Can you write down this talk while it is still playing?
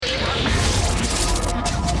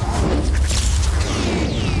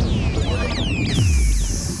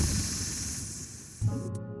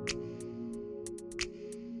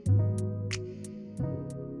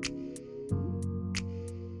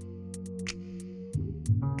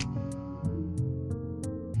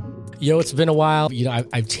Yo, it's been a while.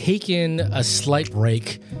 I've taken a slight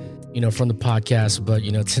break, from the podcast. But,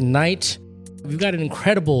 tonight we've got an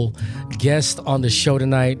incredible guest on the show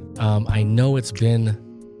tonight. I know it's been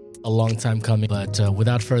a long time coming, but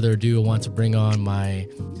without further ado, I want to bring on my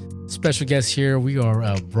special guest here. We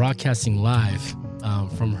are broadcasting live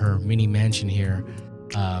from her mini mansion here.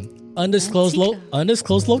 Undisclosed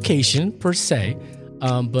location per se.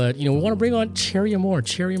 But, we want to bring on CHERRIE AMORE.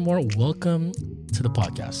 CHERRIE AMORE, welcome to the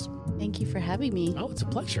podcast. Thank you for having me. Oh, it's a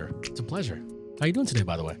pleasure. It's a pleasure. How you doing today,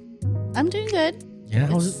 by the way? I'm doing good. Yeah,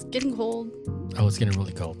 how's It's getting cold. Oh, it's getting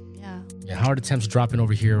really cold. Yeah. Yeah, how are the temps dropping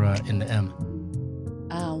over here in the M?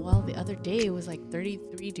 Well, the other day it was like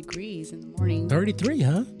 33 degrees in the morning. 33,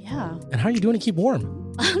 huh? Yeah. And how are you doing to keep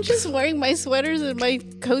warm? I'm just wearing my sweaters and my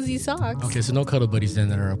cozy socks. Okay, so no cuddle buddies then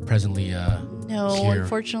that are presently No, here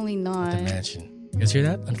unfortunately not. at the mansion. You guys hear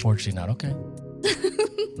that? Unfortunately not. Okay.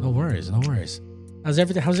 No worries. How's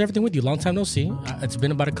everything with you? Long time no see. It's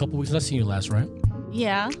been about a couple weeks since I seen you last, right?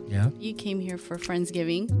 Yeah. Yeah. You came here for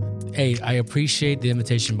Friendsgiving. Hey, I appreciate the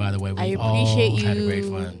invitation, by the way. I We appreciate all you had a great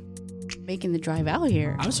fun. making the drive out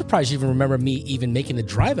here. I'm surprised you even remember me even making the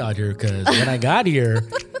drive out here, because when I got here,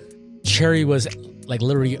 CHERRIE was like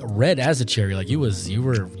literally red as a cherry. Like you were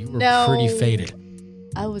No. pretty faded.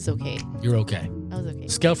 I was okay. You're okay. I was okay.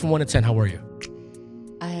 Scale from 1 to 10, how were you?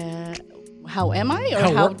 How am I?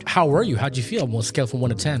 Or how were you? How'd you feel? Well, scale from 1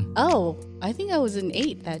 to 10. Oh, I think I was an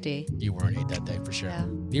 8 that day. You were an 8 that day for sure. Yeah.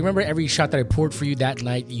 Do you remember every shot that I poured for you that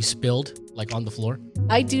night you spilled like on the floor?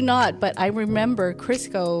 I do not, but I remember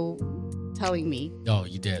Crisco telling me. Oh,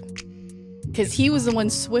 you did. Because he was the one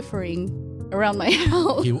swiffering around my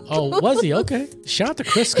house. Was he? Okay. Shout out to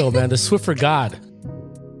Crisco, man. The Swiffer God.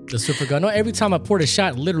 The Swiffer God. No, every time I poured a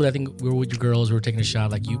shot, literally, I think we were with your girls, we were taking a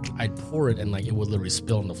shot, I'd pour it and it would literally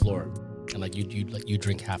spill on the floor. And you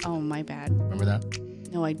drink half of it. Oh, my bad. Remember that?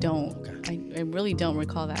 No, I don't. Okay. I really don't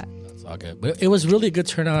recall that. That's all good. But it was really a good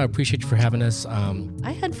turnout. I appreciate you for having us.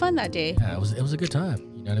 I had fun that day. Yeah, it was a good time.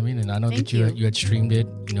 You know what I mean? And I know Thank that you had streamed it,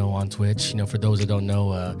 on Twitch. For those that don't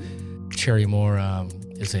know, CHERRIE AMORE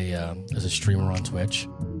is a streamer on Twitch.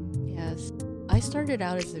 Yes. I started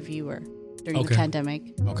out as a viewer during the Okay.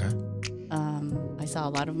 pandemic. Okay. I saw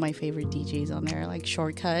a lot of my favorite DJs on there, like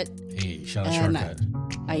Shortcut. Hey, shout out And Shortcut.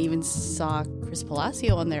 I even saw Chris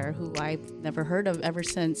Palacio on there, who I've never heard of ever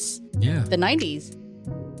since Yeah. the 90s.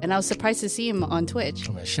 And I was surprised to see him on Twitch.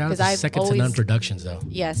 Oh, man. Shout out 'Cause to I've Second to always- None Productions, though.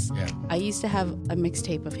 Yes. Yeah. I used to have a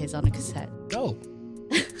mixtape of his on a cassette. Go.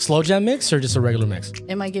 Slow jam mix or just a regular mix?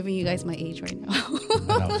 Am I giving you guys my age right now?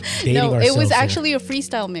 No, dating No, it ourselves was here. actually a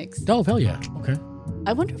freestyle mix. Oh, hell yeah. Okay.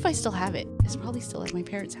 I wonder if I still have it. It's probably still at my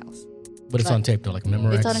parents' house. But it's on tape, though, like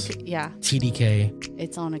Memorex, It's on a yeah. TDK.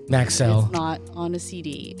 It's on a Maxell. It's not on a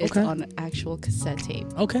CD. It's Okay. on an actual cassette tape.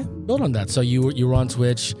 Okay, build on that. So you were on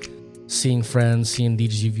Twitch, seeing friends, seeing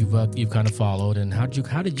DJs you've kind of followed, and how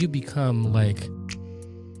did you become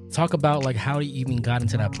talk about how you even got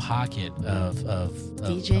into that pocket of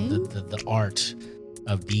DJing? the art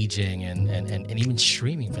of DJing and even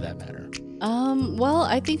streaming for that matter. Well,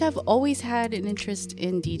 I think I've always had an interest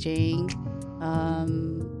in DJing.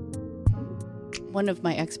 One of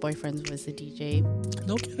my ex-boyfriends was a DJ.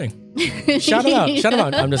 No kidding. Shout him out. Shout him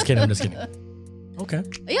out. I'm just kidding. Okay.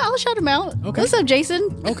 Yeah, I'll shout him out. Okay. What's up, Jason?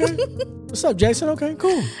 Okay. What's up, Jason? Okay,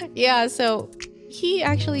 cool. Yeah, so he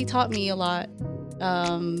actually taught me a lot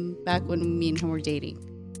back when me and him were dating.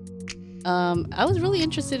 I was really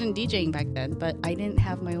interested in DJing back then, but I didn't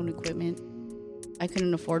have my own equipment. I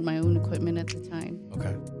couldn't afford my own equipment at the time.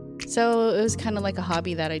 Okay. So it was kind of like a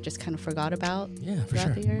hobby that I just kind of forgot about Yeah, for throughout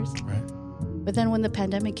sure. the years. Right. But then when the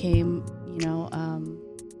pandemic came,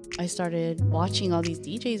 I started watching all these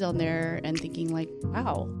DJs on there and thinking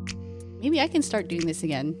wow, maybe I can start doing this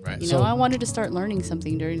again. Right. I wanted to start learning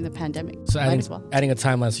something during the pandemic. So Might as well. adding a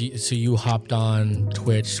timeline, so you hopped on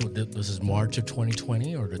Twitch. This is March of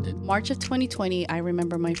 2020, or did March of 2020, I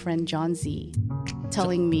remember my friend John Z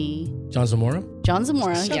telling me. John Zamora? John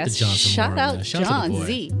Zamora, Shout out yes. to John Shout Zamora, out man. Shout out to John the boy.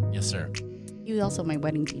 Z. Yes, sir. He was also my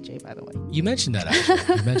wedding DJ, by the way. You mentioned that,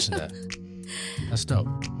 actually. You mentioned that. That's dope.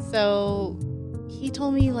 So he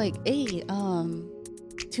told me, hey,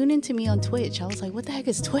 tune into me on Twitch. I was like, what the heck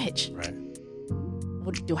is Twitch? Right.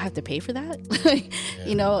 What, do I have to pay for that?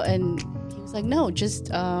 Yeah. And he was like, no, just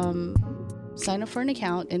sign up for an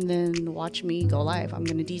account and then watch me go live. I'm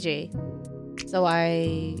going to DJ. So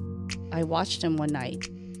I watched him one night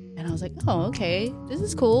and I was like, oh, okay, this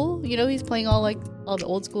is cool. He's playing all the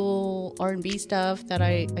old school R&B stuff that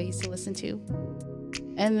I used to listen to.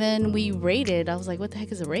 And then we raided. I was like, what the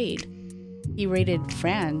heck is a raid? He raided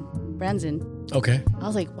Franzen. Okay. I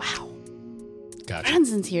was like, wow. Gotcha.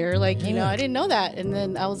 Franzen's here. Yeah. I didn't know that. And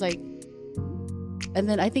then I was like, And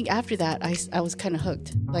then I think after that, I was kind of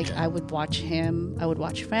hooked. Like, I would watch him. I would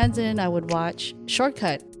watch Franzen. I would watch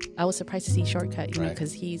Shortcut. I was surprised to see Shortcut, you know,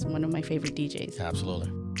 because he's one of my favorite DJs.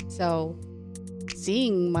 Absolutely. So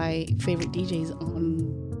seeing my favorite DJs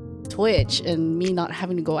on Twitch and me not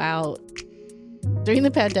having to go out during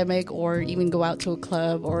the pandemic or even go out to a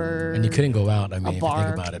club or and you couldn't go out. I mean, if you bar.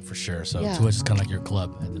 think about it, for sure. So Twitch is kind of like your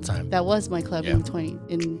club at the time. That was my club in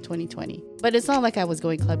 2020. But it's not like I was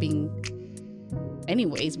going clubbing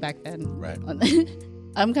anyways back then. Right.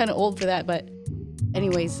 I'm kind of old for that, but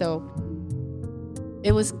anyway, so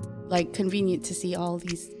it was like convenient to see all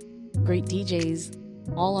these great DJs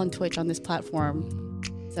all on Twitch on this platform.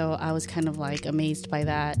 So I was kind of like amazed by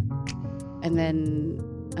that. And then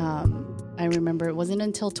I remember it wasn't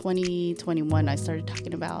until 2021 I started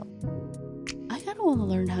talking about, I kind of want to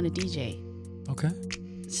learn how to DJ. Okay.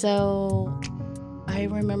 So I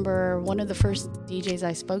remember one of the first DJs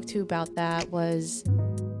I spoke to about that was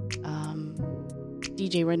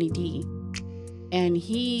DJ Rennie D. And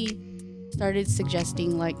he started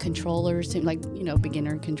suggesting like controllers, to, like, you know,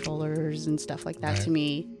 beginner controllers and stuff like that to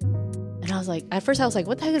me. And I was like, at first I was like,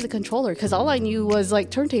 what the heck is a controller? Because all I knew was like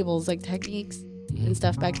turntables, like Techniques and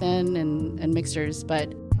stuff back then and mixers.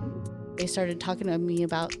 But they started talking to me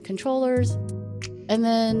about controllers. And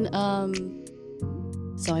then,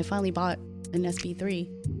 so I finally bought an SB3.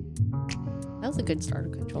 That was a good starter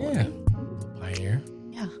controller. Yeah. Pioneer.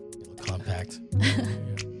 Yeah. Compact.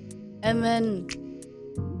 And then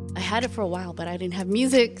I had it for a while, but I didn't have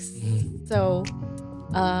music. So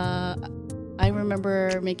I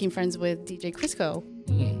remember making friends with DJ Crisco.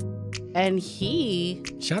 And he...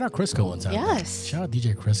 Shout out Crisco one time. Yes. Shout out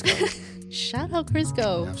DJ Crisco. Shout out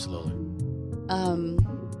Crisco. Absolutely.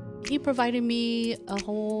 He provided me a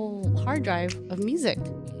whole hard drive of music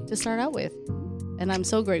to start out with. And I'm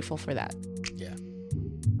so grateful for that. Yeah.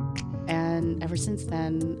 And ever since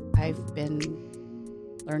then, I've been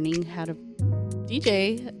learning how to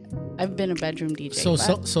DJ. I've been a bedroom DJ.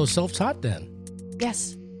 So self-taught then?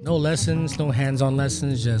 Yes. No lessons, no hands-on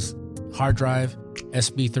lessons, just hard drive,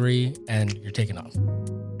 SB3, and you're taking off.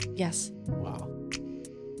 Yes. Wow.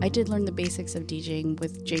 I did learn the basics of DJing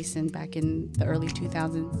with Jason back in the early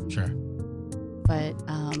 2000s. Sure. But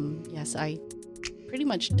yes, I pretty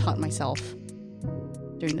much taught myself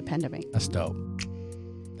during the pandemic. That's dope.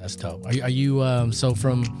 That's dope. Are you so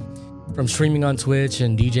from streaming on Twitch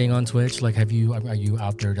and DJing on Twitch, like are you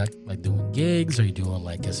out there like doing gigs? Are you doing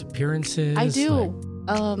like guest appearances? I do.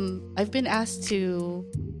 I've been asked to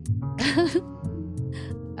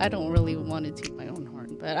I don't really want to toot my own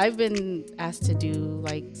horn, but I've been asked to do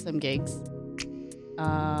like some gigs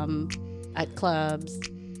at clubs,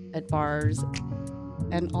 at bars,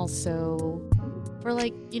 and also for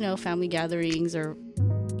like, you know, family gatherings or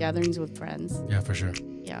gatherings with friends. Yeah, for sure.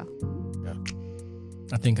 Yeah. Yeah.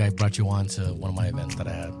 I think I brought you on to one of my events that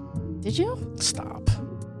I had. Did you? Stop.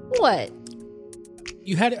 What?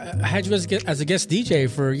 I had you as a guest DJ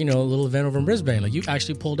for, you know, a little event over in Brisbane. Like, you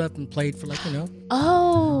actually pulled up and played for, like, you know,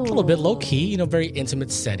 a little bit low key, you know, very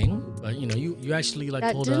intimate setting. But, you know, you actually like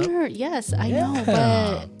that pulled up. Yes, I know,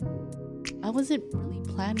 but I wasn't really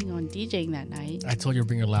planning on DJing that night. I told you to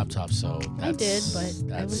bring your laptop, so I did, but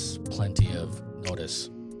that's plenty of notice.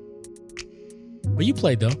 But you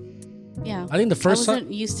played though. Yeah, I think the first I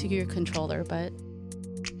wasn't used to your controller, but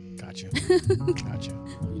gotcha.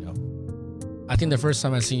 You know, I think the first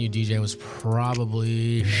time I seen you DJ was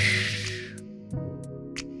probably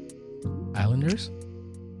Islanders.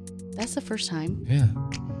 That's the first time. Yeah.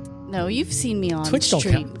 No, you've seen me on Twitch.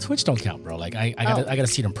 stream. Don't count. Twitch don't count, bro. Like I gotta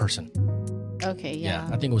see it in person. Okay. Yeah.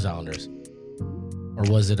 I think it was Islanders, or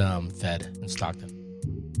was it Fed in Stockton?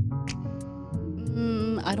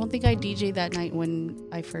 I don't think I DJ'd that night when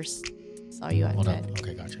I first saw you at Fed. Up.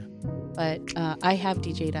 Okay, gotcha. But I have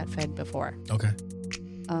DJ'd at Fed before. Okay.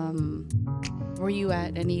 Were you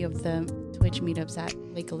at any of the Twitch meetups at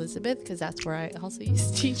Lake Elizabeth? Because that's where I also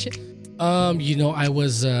used to DJ. You know, I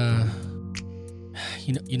was, you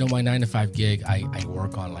know, my 9-to-5 gig, I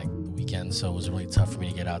work on like the weekends, so it was really tough for me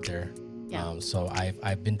to get out there. Yeah. So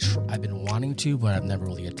I've been wanting to, but I've never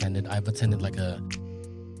really attended. I've attended like an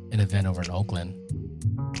event over in Oakland.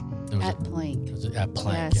 At Plank. At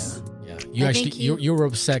Plank, yes. Yeah. You were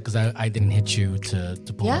upset because I didn't hit you to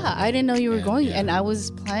pull up. Yeah, I didn't know you were going, and I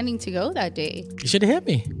was planning to go that day. You should have hit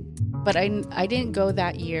me. But I didn't go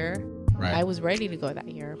that year. Right. I was ready to go that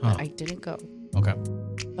year, but I didn't go. Okay.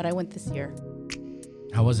 But I went this year.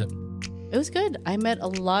 How was it? It was good. I met a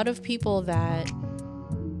lot of people that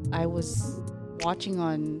I was watching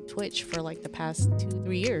on Twitch for like the past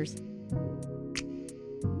 2-3 years.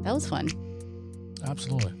 That was fun.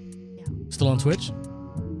 Absolutely. Yeah. Still on Twitch?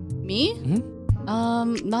 Me? Mm-hmm.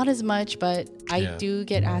 Not as much, but I do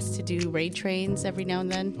get asked to do raid trains every now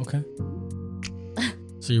and then. Okay.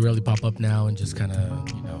 So you rarely pop up now and just kind of,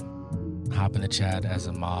 hop in the chat as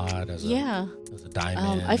a mod, as a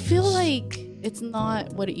diamond. I feel like it's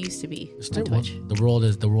not what it used to be on Twitch. The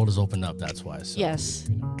world is opened up. That's why. So, yes.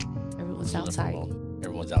 Everyone's outside.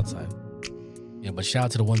 Everyone's outside. Yeah, but shout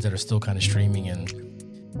out to the ones that are still kind of streaming and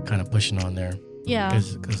kind of pushing on there. Yeah.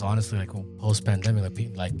 Because honestly, like post pandemic,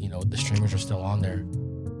 the streamers are still on there.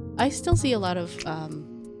 I still see a lot of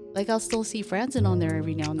I'll still see Franzen on there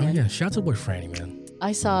every now and then. Oh yeah, shout out to boy Franny, man.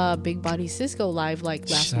 I saw Big Body Cisco live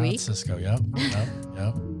last week. Cisco, yep.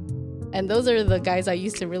 And those are the guys I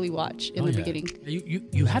used to really watch in the beginning.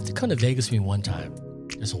 You have to come to Vegas with me one time.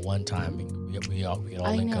 Just one time. We all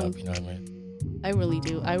link up, you know what I mean? I really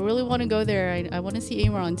do. I really want to go there. I want to see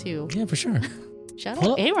Aaron too. Yeah, for sure. Shout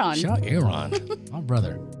out Aaron. Shout out Aaron. My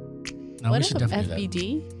brother. No, what up,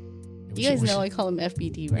 FBD? You guys know I call him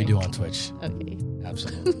FBD, right? We do on Twitch. Okay.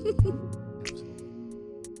 Absolutely.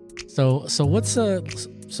 So what are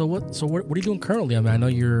you doing currently? I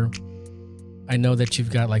mean, I know that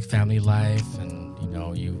you've got like family life and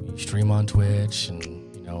you stream on Twitch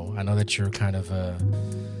and I know that you're kind of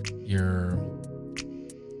you're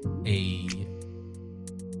a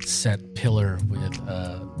set pillar with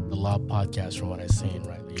the Lob podcast from what I've seen,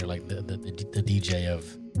 right? You're like the DJ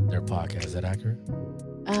of their podcast. Is that accurate?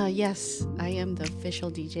 Yes, I am the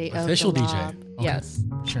official DJ of official the DJ. Lob. Okay. Yes,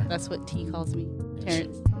 sure. That's what T calls me.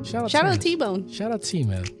 Terrence. Shout out T-Bone. Shout out T,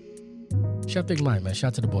 man. Shout out Big Mike, man. Shout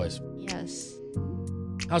out to the boys. Yes.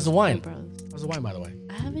 How's the wine? Bros. How's the wine, by the way?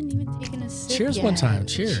 I haven't even taken a sip Cheers yet. one time.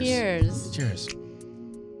 Cheers. Cheers.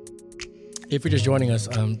 If you're just joining us,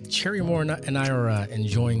 Cherry Moore and I are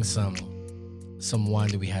enjoying some wine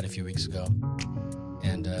that we had a few weeks ago,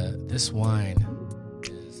 and this wine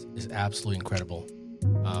is absolutely incredible.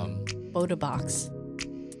 Boda Box.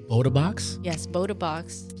 Boda Box? Yes, Boda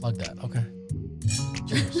Box. Plug that. Okay.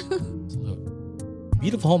 Cheers. Salute.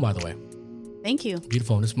 Beautiful home, by the way. Thank you.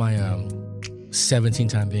 Beautiful home. This is my 17th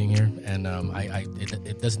time being here, and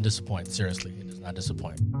it doesn't disappoint. Seriously, it does not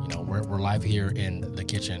disappoint. We're live here in the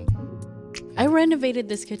kitchen. I renovated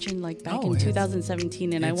this kitchen back in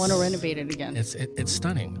 2017, and I want to renovate it again. It's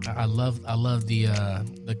stunning. I love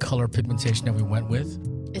the color pigmentation that we went with.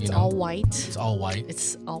 It's all white. It's all white.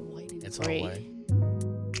 It's all white. And it's great. all white.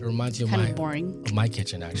 It reminds you of boring. Of my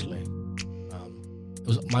kitchen, actually. It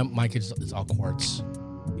was my kitchen. It's all quartz.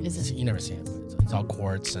 You never see it. But it's all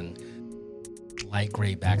quartz and light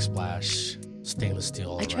gray backsplash, stainless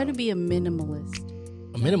steel. I try to be a minimalist.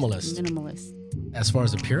 A minimalist. Minimalist. As far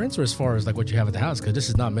as appearance, or as far as what you have at the house? Because this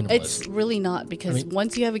is not minimalist. It's really not, because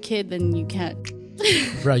once you have a kid, then you can't.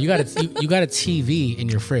 Bro, you got a TV in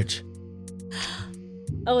your fridge.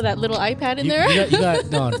 Oh, that little iPad in there? You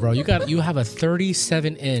have a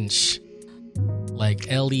 37-inch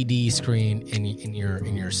LED screen in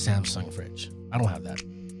your Samsung fridge. I don't have that.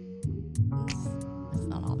 It's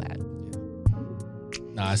not all bad.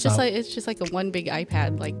 No, it's just like a one big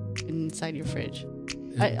iPad inside your fridge.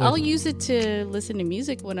 I'll use it to listen to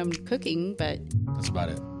music when I'm cooking, but that's about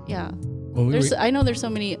it. Yeah. I know there's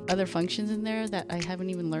so many other functions in there that I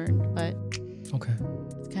haven't even learned, but okay,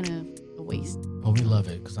 it's kind of a waste. Well, we love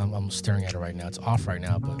it because I'm staring at it right now. It's off right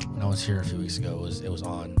now, but when I was here a few weeks ago, it was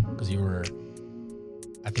on because I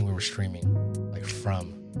think we were streaming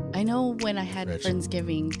from. I know when I had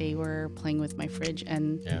Friendsgiving, they were playing with my fridge,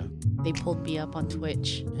 and they pulled me up on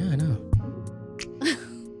Twitch. Yeah, I know.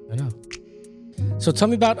 I know. So tell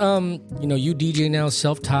me about you DJ now,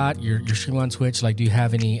 self-taught. You're streaming on Twitch. Do you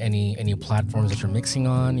have any platforms that you're mixing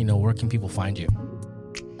on? Where can people find you?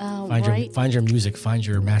 Find your music, find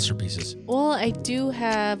your masterpieces. Well, I do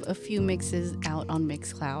have a few mixes out on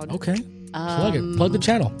Mixcloud. Okay, plug it. Plug the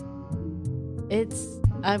channel. It's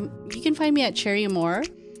you can find me at CHERRIE AMORE,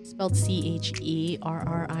 spelled CHERRIE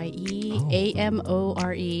AMORE.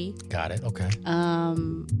 Got it. Okay.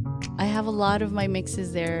 I have a lot of my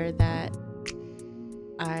mixes there that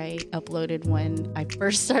I uploaded when I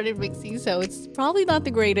first started mixing, so it's probably not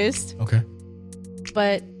the greatest. Okay.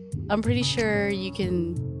 But I'm pretty sure you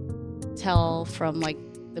can tell from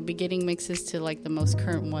the beginning mixes to the most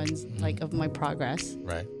current ones, of my progress.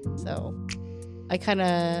 Right. So I kind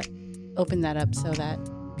of open that up so that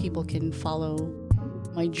people can follow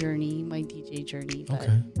my journey, my DJ journey. But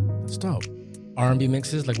okay, that's dope. R&B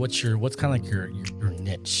mixes, what's kind of your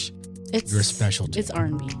niche? It's your specialty. It's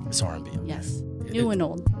R&B. It's R&B. Okay. Yes. New and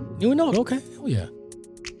old. New and old. Okay. Oh yeah.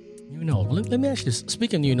 New and old. Let me ask you this.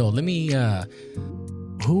 Speaking of new and old,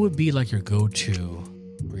 who would be your go-to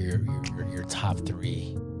or your top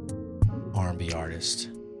 3 R&B artist,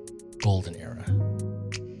 golden era?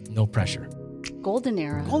 No pressure. Golden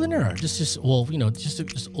era. Golden era. Just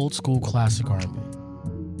old school classic R&B.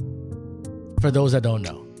 For those that don't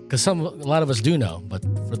know, because a lot of us do know, but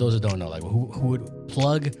for those that don't know, like who would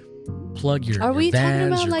plug your Are we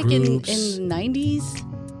bands, talking about your like groups. in the 90s?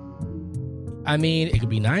 I mean, it could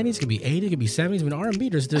be 90s, it could be 80s, it could be 70s. I mean, R&B,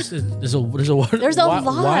 there's a lot.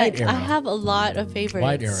 wide era. I have a lot of favorites.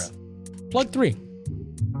 Wide era. Plug 3.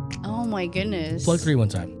 Oh my goodness. Plug 3 one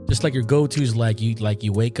time. Just like your go-tos, like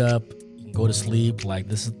you wake up, you can go to sleep. Like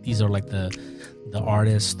these are like the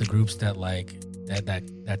artists, the groups that like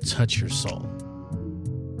that touch your soul.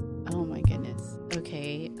 Oh my goodness.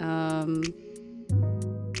 Okay.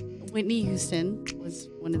 Whitney Houston was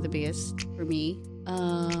one of the biggest for me.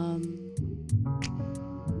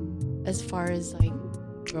 As far as like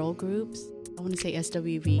girl groups, I want to say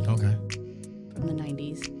SWV. Okay. From the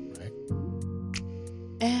 90s. Right.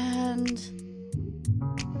 And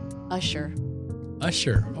Usher.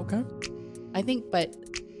 Okay. I think, but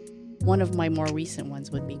one of my more recent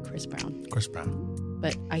ones would be Chris Brown.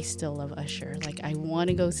 But I still love Usher. Like, I want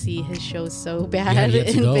to go see his show so bad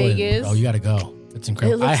in Vegas. You got to go. It's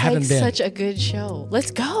incredible. It looks I haven't been. Such a good show. Let's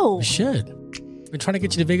go. You should. Been trying to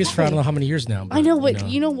get you to Vegas for I don't know how many years now. But, I know, but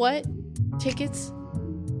you know what? Tickets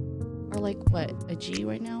are like what, a G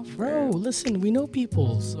right now? Bro, listen, we know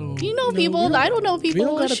people. So you know people. I don't know people.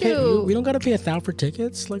 We don't gotta pay $1,000 for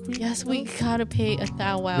tickets. Like we gotta pay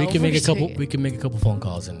 $1,000. Wow. We can make a couple phone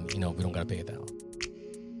calls, and we don't gotta pay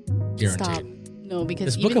 $1,000. Guaranteed. Stop. No,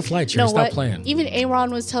 because book a flight. Stop playing. Even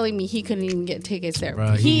Aaron was telling me he couldn't even get tickets there.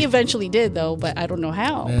 Bro, he eventually did though, but I don't know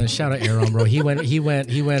how. Man, shout out Aaron, bro. He went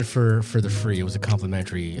for the free. It was a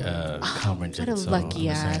complimentary conference. What a lucky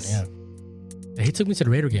ass. Yeah. He took me to the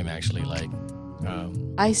Raider game actually. Like,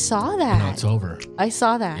 I saw that in October. I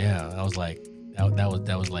saw that. Yeah, I was like,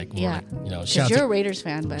 that was like, yeah. Shout you're a Raiders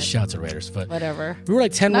fan, but shout to Raiders, but whatever. We were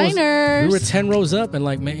like 10 Niners. rows. We were 10 rows up, and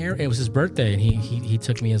like, man, it was his birthday, and he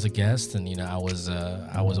took me as a guest, and I was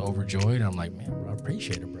overjoyed. I'm like, man, bro, I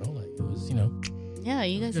appreciate it, bro. Like, it was, Yeah,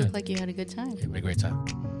 you guys look like you had a good time. Yeah, we had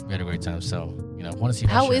a great time. So, want to see.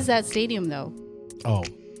 How is that stadium though? Oh,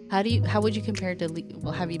 how would you compare it to?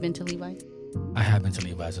 Have you been to Levi's? I have been to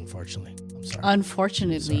Levi's, unfortunately. I'm sorry.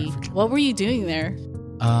 Unfortunately, what were you doing there?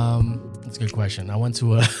 That's a good question. I went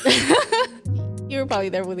to a. You were probably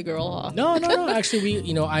there with a girl, huh? No. Actually,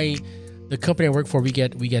 the company I work for, we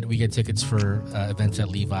get tickets for events at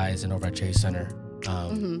Levi's and over at Chase Center.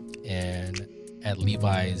 And at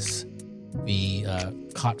Levi's, we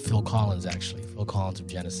caught Phil Collins, actually. Phil Collins of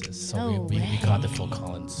Genesis. So we caught the Phil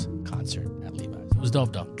Collins concert at Levi's. It was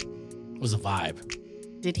dope, though. It was a vibe.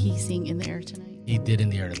 Did he sing In the Air Tonight? He did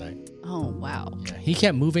In the Air Tonight. Oh, wow. Yeah, he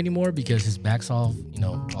can't move anymore because his back's all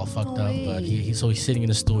fucked up. But he's sitting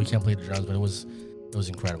in a stool. He can't play the drums, but it was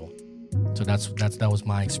incredible. So that was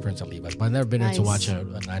my experience at Levi's. But I've never been there to watch a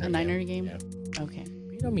Niner game. Yeah. Okay.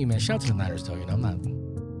 But you know me, man. Shout out to the Niners, though.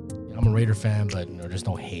 I'm a Raider fan, but there's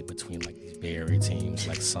no hate between like these Bay Area teams.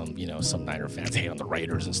 Like some Niner fans hate on the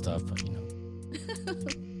Raiders and stuff. But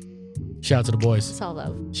shout out to the boys. It's all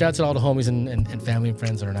love. Shout out to all the homies and family and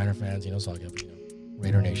friends that are Niner fans. It's all good.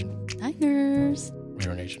 Raider Nation. Niners.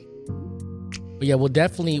 Raider Nation. But yeah, we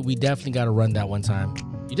definitely got to run that one time.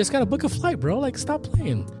 You just got to book a flight, bro. Like, stop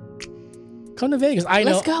playing. Come to Vegas.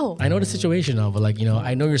 Let's go. I know the situation now, but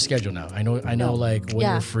I know your schedule now. I know like when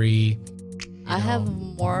you're free. I have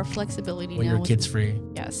more flexibility when now. When your kid's free.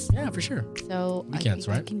 Yes. Yeah, for sure. So weekends,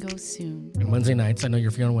 right? I can go soon. And Wednesday nights. I know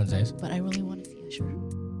you're free on Wednesdays. But I really want to see Usher.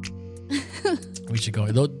 We should go.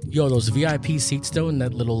 Those VIP seats though in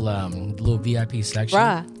that little VIP section.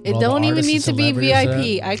 Bruh, it don't even need to be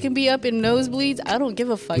VIP. I can be up in nosebleeds. I don't give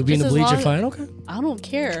a fuck. You'll be in the bleacher fine? Okay. I don't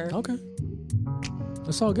care. Okay.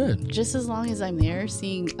 That's all good. Just as long as I'm there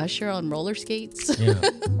seeing Usher on roller skates. Yeah.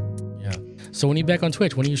 So when are you back on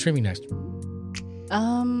Twitch? When are you streaming next?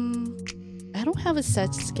 I don't have a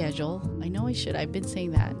set schedule. I know I should. I've been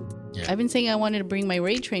saying that. Yeah. I've been saying I wanted to bring my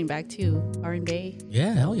raid train back too. R&Bay.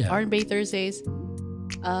 Yeah, hell yeah. R&Bay Thursdays.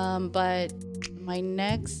 But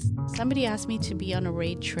somebody asked me to be on a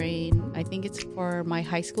raid train. I think it's for my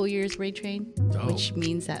high school years raid train, which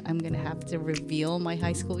means that I'm going to have to reveal my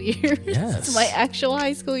high school years. Yes. My actual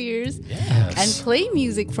high school years. Yes. And play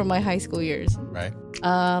music from my high school years. Right.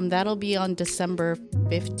 That'll be on December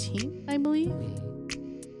 15th, I believe.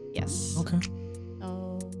 Yes. Okay.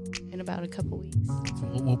 So in about a couple weeks.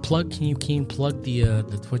 We'll plug. Can you plug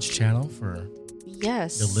the Twitch channel for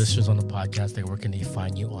yes the listeners on the podcast? Where can they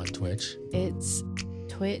find you on Twitch? It's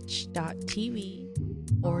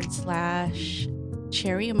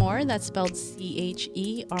twitch.tv/CHERRIE AMORE. That's spelled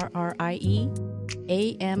CHERRIE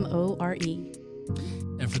AMORE.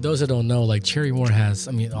 And And for those that don't know, like Cherrie Moore has,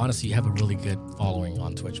 I mean, honestly, you have a really good following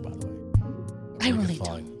on Twitch, by the way. I really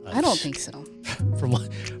don't. I don't think so.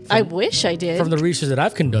 I wish I did. From the research that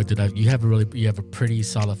I've conducted, you have a pretty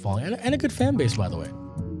solid following and a good fan base, by the way.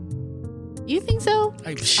 You think so?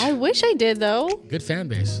 I wish I did, though. Good fan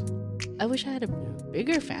base. I wish I had a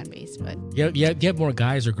bigger fan base, but you have more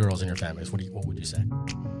guys or girls in your fan base. What would you say?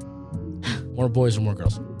 More boys or more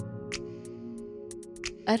girls?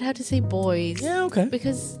 I'd have to say boys. Yeah, okay.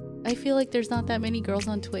 Because I feel like there's not that many girls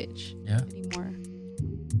on Twitch anymore.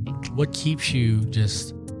 What keeps you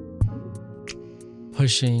just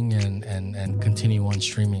pushing and continue on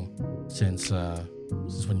streaming since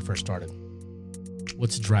when you first started?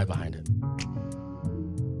 What's the drive behind it?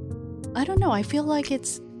 I don't know. I feel like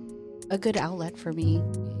it's a good outlet for me.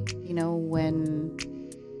 You know, when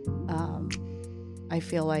I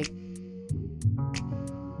feel like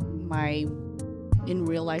my in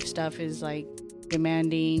real life stuff is like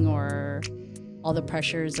demanding or all the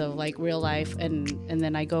pressures of like real life, and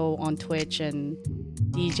then I go on Twitch and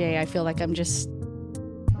DJ. I feel like I'm just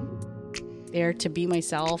there to be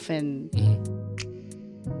myself and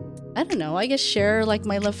I don't know, I guess share like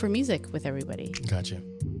my love for music with everybody. Gotcha.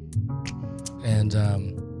 And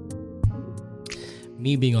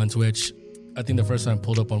me being on Twitch, I think the first time I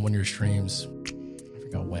pulled up on one of your streams, I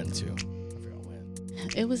forgot when.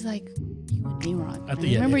 It was like you and Aaron. I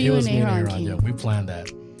remember you and Aaron. Yeah, we planned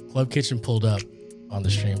that. Club Kitchen pulled up on the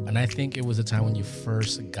stream, and I think it was the time when you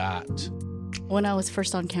first got. When I was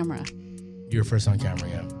first on camera. You were first on camera,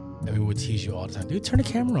 yeah. And we would tease you all the time. Dude, turn the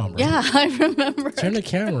camera on, bro. Yeah, I remember. Turn the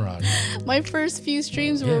camera on. My first few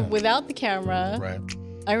streams were without the camera. Right.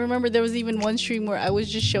 I remember there was even one stream where I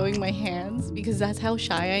was just showing my hands because that's how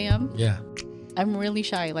shy I am. Yeah. I'm really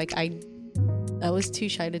shy. Like I was too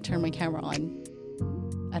shy to turn my camera on.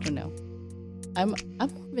 I don't know. I'm more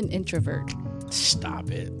of an introvert.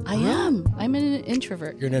 Stop it. I am. I'm an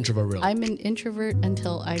introvert. You're an introvert, really? I'm an introvert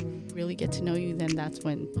until I really get to know you. Then that's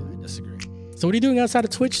when. Yeah, I disagree. So what are you doing outside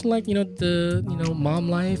of Twitch? Like, the mom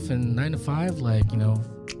life and 9 to 5. Like,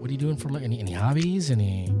 what are you doing for like any hobbies?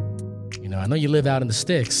 Any, I know you live out in the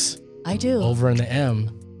sticks. I do. Over in the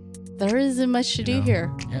M. There isn't much to do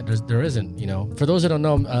here. Yeah, there isn't. For those that don't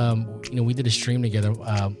know, we did a stream together,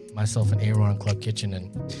 myself and Aaron on Club Kitchen,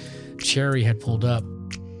 and Cherrie had pulled up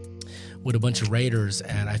with a bunch of raiders,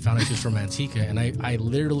 and I found out she was from Antigua, and I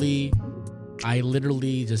literally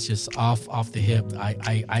just off the hip,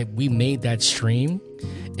 we made that stream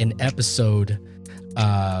an episode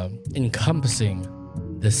encompassing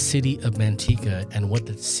the city of Manteca and what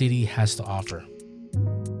the city has to offer.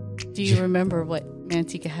 Do you remember what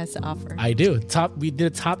Manteca has to offer? I do. We did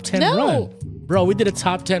a top 10 run. Bro, we did a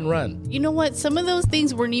top 10 run. You know what? Some of those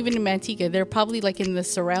things weren't even in Manteca. They're probably like in the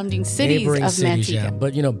surrounding cities Neighboring of cities, Manteca. Yeah.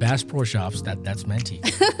 But, Bass Pro Shops, that's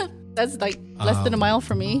Manteca. That's like less than a mile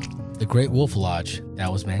from me. The Great Wolf Lodge, that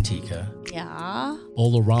was Manteca. Yeah.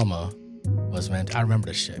 Bolorama was Manteca. I remember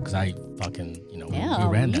this shit because I fucking, we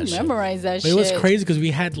ran that shit. Memorized that shit. It was crazy because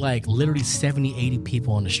we had like literally 70, 80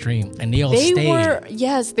 people on the stream, and they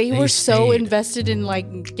stayed. They were so invested in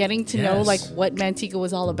like getting to know like what Manteca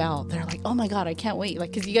was all about. They're like, oh my God, I can't wait.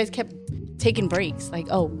 Like, because you guys kept taking breaks. Like,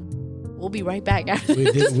 oh, we'll be right back after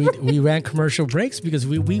this. We ran commercial breaks because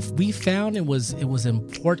we found it was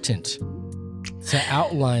important to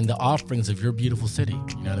outline the offerings of your beautiful city.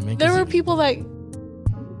 You know what I mean? There were people like,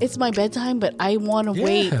 it's my bedtime, but I want to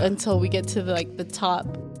wait until we get to the top.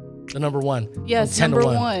 The number one. Yes, number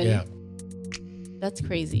one. Yeah. That's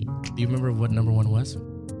crazy. Do you remember what number one was?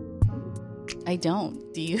 I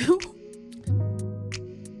don't. Do you?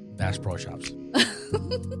 Bass Pro Shops.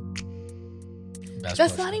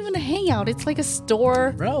 That's not even a hangout. It's like a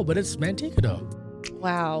store. Bro, but it's Manteca though.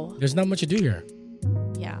 Wow. There's not much to do here.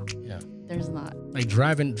 Yeah. There's not. Like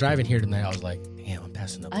driving here tonight, I was like, damn, I'm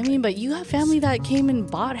passing up. I mean, but you have family that came and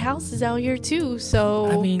bought houses out here too, so.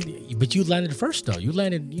 I mean, but you landed first though. You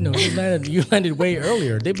landed way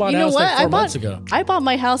earlier. They bought a house like 4 months ago. I bought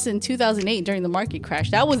my house in 2008 during the market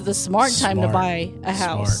crash. That was the smart time to buy a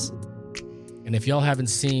house. Smart. And if y'all haven't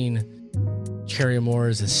seen Cherrie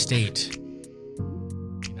Moore's estate,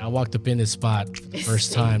 I walked up in this spot for the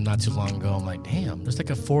first time not too long ago. I'm like, damn, there's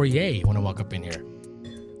like a foyer when I walk up in here.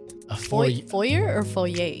 A foyer or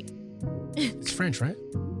foyer? It's French, right?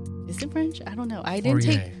 Is it French? I don't know. I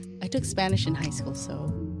took Spanish in high school, so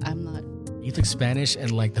I'm not. You took Spanish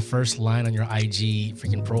and like the first line on your IG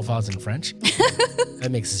freaking profile's in French?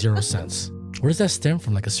 That makes zero sense. Where does that stem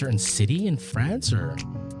from? Like a certain city in France or?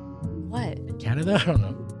 What? Canada? I don't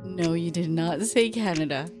know. No, you did not say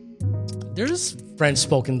Canada. There's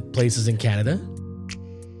French-spoken places in Canada.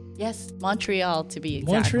 Yes, Montreal to be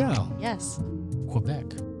exact. Montreal. Yes. Of Quebec.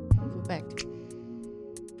 Quebec.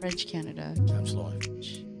 French Canada.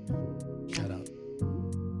 Absolutely. Shout out.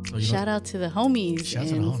 So Shout out to the homies. Shout out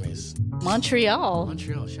to the homies. Montreal.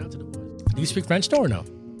 Montreal. Shout out to the boys. Do you speak French though or no?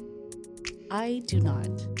 I do not.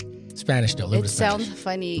 Spanish though. It sounds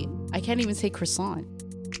funny. I can't even say croissant.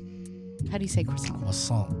 How do you say croissant?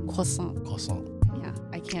 Croissant. Croissant. Croissant. Yeah,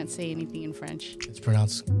 I can't say anything in French. It's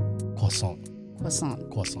pronounced croissant.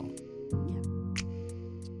 Croissant. Croissant.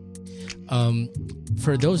 Yeah.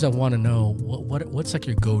 For those that want to know, what's like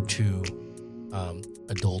your go-to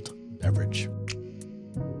adult beverage?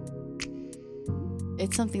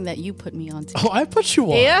 It's something that you put me on to. Oh, I put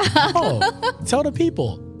you on. Yeah. Oh, tell the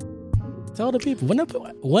people. Tell the people. When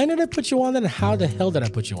did I put you on that, and how the hell did I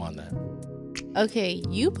put you on that? Okay,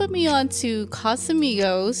 you put me on to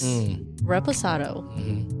Casamigos Reposado.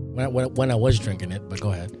 Mm-hmm. When I was drinking it, but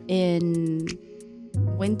go ahead. In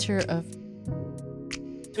winter of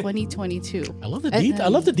 2022. I love the deets. I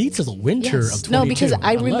love the deets of the winter of 2022. No, because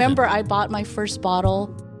I remember I bought my first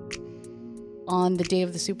bottle on the day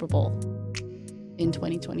of the Super Bowl in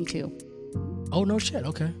 2022. Oh, no shit.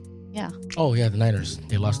 Okay. Yeah. Oh, yeah, the Niners.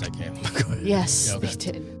 They lost that game. Yes, yeah, okay. they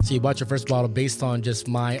did. So you bought your first bottle based on just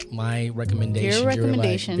my recommendation. Your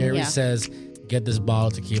recommendation, Barry says, get this bottle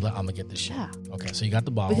of tequila. I'm going to get this shit. Yeah. Okay, so you got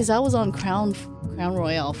the bottle. Because I was on Crown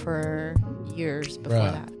Royal for years before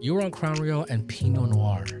that. You were on Crown Royal and Pinot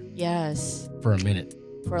Noir. Yes. For a minute.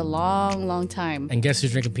 For a long, long time. And guess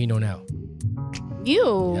who's drinking Pinot now?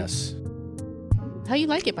 You. Yes. How you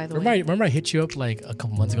like it, by the way? Remember I hit you up like a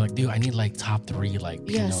couple months ago, like, dude, I need like top 3 like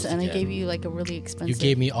Pinots. Yes, and I gave you like a really expensive. You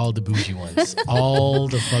gave me all the bougie ones. All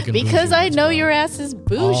the fucking bougie because I ones, know bro. your ass is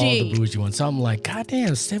bougie. All the bougie ones. So I'm like, God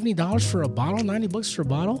damn, $70 for a bottle? $90 for a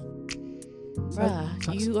bottle?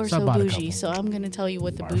 Bruh, you are so bougie, so I'm going to tell you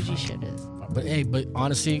what the bougie shit is. But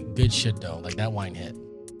honestly, good shit though. Like that wine hit.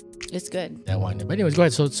 It's good. That wine hit. But anyways, go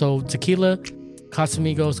ahead. So tequila,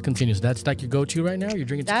 Casamigos continues. That's like your go-to right now? You're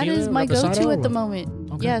drinking tequila? That is my Reposado, go-to at the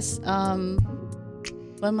moment. Okay. Yes.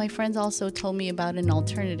 But my friends also told me about an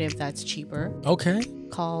alternative that's cheaper. Okay.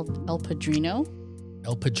 Called El Padrino.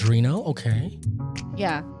 El Padrino? Okay.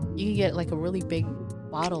 Yeah. You can get like a really big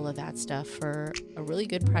bottle of that stuff for a really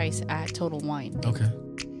good price at Total Wine. Okay.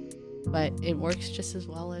 But it works just as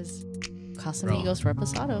well as Casamigos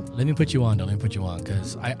Reposado. Let me put you on, though. Let me put you on,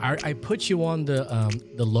 because I put you on the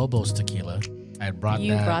Lobos tequila. I brought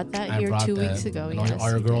you that. brought that here 2 weeks ago. And yes,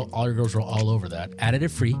 all your girls were all over that. Additive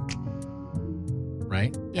free,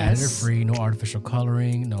 right? Yes. Additive free, no artificial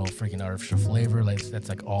coloring, no freaking artificial flavor. Like that's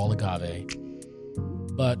like all agave.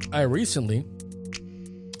 But I recently,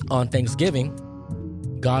 on Thanksgiving,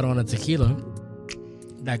 got on a tequila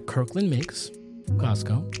that Kirkland makes from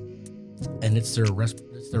Costco, and it's their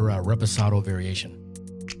Reposado variation.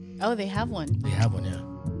 Oh, they have one. They have one, yeah.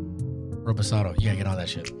 Reposado. You gotta get on that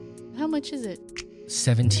shit. How much is it?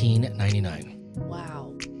 $17.99.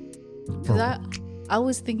 Wow. Because I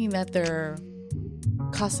was thinking that their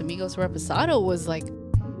Casamigos Reposado was like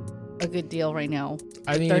a good deal right now.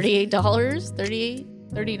 I mean, $38,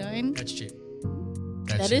 $39. That's cheap.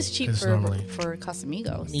 That is cheap for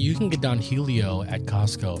Casamigos. I mean, you can get Don Julio at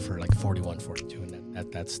Costco for like $41, $42,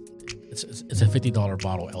 and it's a $50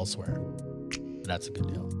 bottle elsewhere. That's a good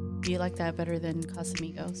deal. Do you like that better than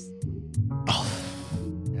Casamigos? Oh,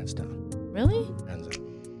 hands down. Really? Hands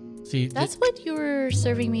down. See, that's what you were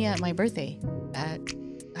serving me at my birthday at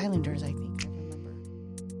Islanders, I think. I remember.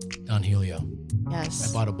 Don Julio. Yes.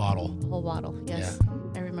 I bought a bottle. A whole bottle. Yes. Yeah.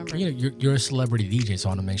 I remember. You know, you're a celebrity DJ, so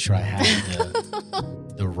I want to make sure I have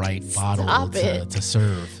the right bottle to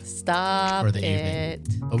serve. Stop for the evening.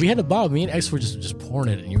 But we had a bottle. Me and X were just pouring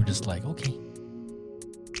it, and you were just like, okay.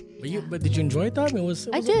 But did you enjoy it though? I mean,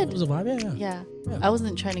 I did. It was a vibe, yeah. I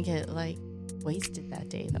wasn't trying to get like wasted that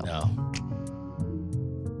day though. No.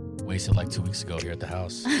 Wasted like 2 weeks ago here at the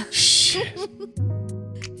house. Shit.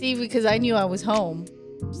 See, because I knew I was home,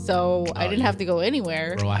 so I didn't have to go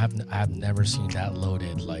anywhere. Bro, I have never seen that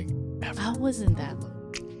loaded like ever. I wasn't that loaded.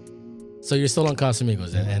 So you're still on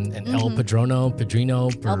Casamigos and El Padrino. El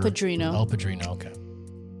Padrino. Okay.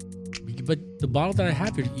 But the bottle that I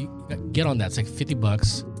have here, you get on that. It's like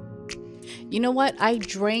 $50. You know what? I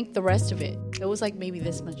drank the rest of it. It was like maybe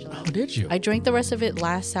this much left. Oh, did you? I drank the rest of it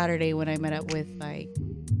last Saturday when I met up with like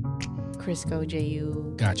Crisco,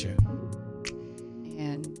 JU. Gotcha.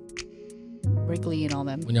 And Wrigley and all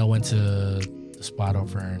them. When y'all went to the spot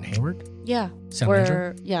over in Hayward? Yeah.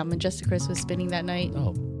 Majestic Chris was spinning that night.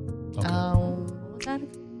 Oh. Okay. What was that?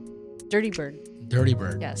 Dirty Bird. Dirty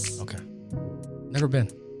Bird. Yes. Okay. Never been.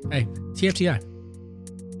 Hey, TFTI.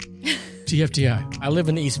 TFTI. I live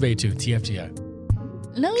in the East Bay too. TFTI.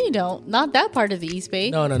 No, you don't. Not that part of the East Bay.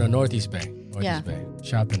 No. Northeast Bay. Northeast Bay.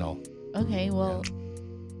 Shout out Pinole. Okay, well,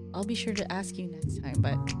 I'll be sure to ask you next time,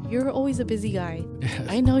 but you're always a busy guy.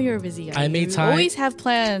 I know you're a busy guy. I made time. Always have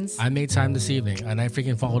plans. I made time this evening, and I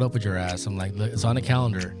freaking followed up with your ass. I'm like, look, it's on the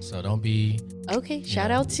calendar, so don't be... Okay,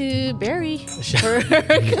 shout out to Barry for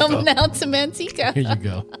coming out to Manteca. Here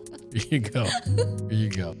you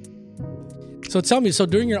go. So tell me, so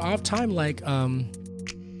during your off time, like, what are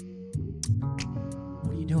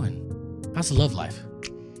you doing? How's the love life?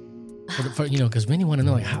 For because many want to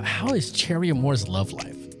know, like, how is Cherrie Amore's love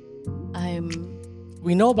life?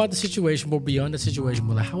 We know about the situation, but beyond the situation,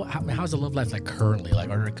 but like, how's the love life like currently? Like,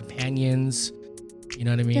 are there companions? You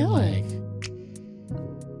know what I mean? No. Like,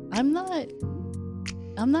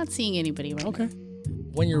 I'm not seeing anybody right now.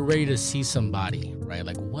 When you're ready to see somebody, right?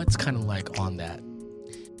 Like, what's kind of like on that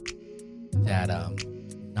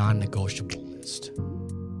non-negotiable list?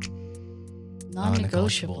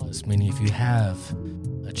 Non-negotiable list, meaning if you have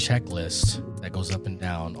a checklist that goes up and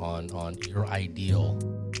down on your ideal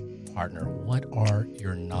partner, what are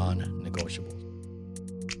your non-negotiables?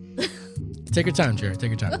 Take your time, Jared.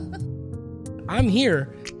 Take your time. I'm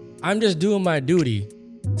here. I'm just doing my duty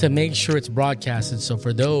to make sure it's broadcasted. So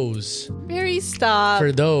for those, stop.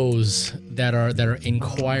 For those that are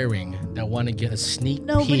inquiring, that want to get a sneak peek.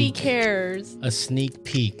 Nobody cares. A sneak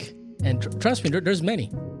peek, and trust me, there's many.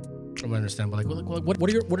 From what I understand, but like,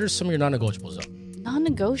 what are some of your non-negotiables though?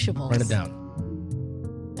 Non-negotiables. Run it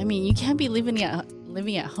down. I mean, you can't be living at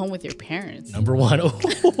home with your parents. Number one.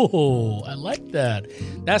 Oh, I like that.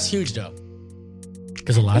 That's huge though.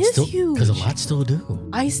 Because a lot still do.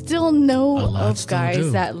 I still know of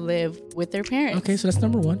guys that live with their parents. Okay, so that's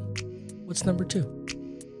number one. What's number two?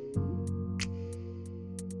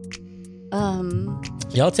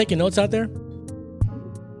 Y'all taking notes out there?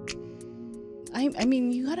 I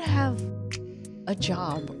mean, you gotta have a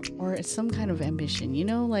job or some kind of ambition,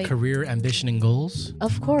 like career, ambition, and goals.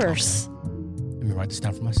 Of course. Okay. Let me write this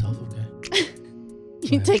down for myself. Okay.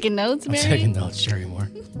 You taking notes, Mary? I'm taking notes, Cherrie Moore.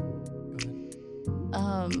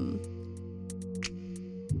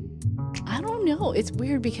 I don't know. It's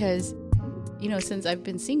weird because, since I've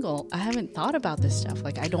been single, I haven't thought about this stuff.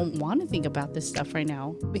 Like, I don't want to think about this stuff right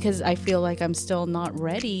now because I feel like I'm still not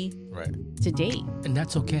ready to date. And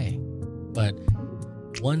that's okay. But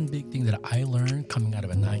one big thing that I learned coming out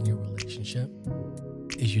of a 9-year relationship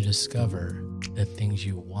is you discover the things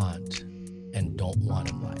you want and don't want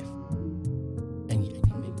in life. And you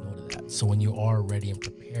make note of that. So when you are ready and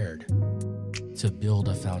prepared to build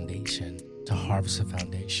a foundation, to harvest a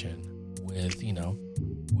foundation with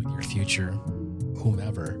your future,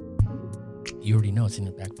 whomever, you already know it's in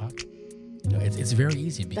your back pocket. It's very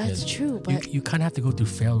easy because that's true, but you kind of have to go through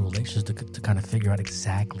failed relationships to kind of figure out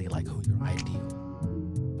exactly like who your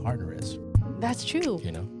ideal partner is. That's true.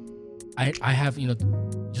 I have,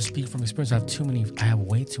 just speaking from experience, I have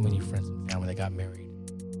way too many friends and family that got married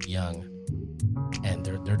young and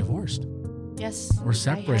they're divorced. Yes. We're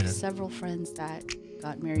separated. I have several friends that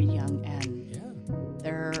got married young and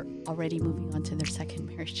they're already moving on to their second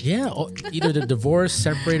marriage. Yeah, either they're divorced,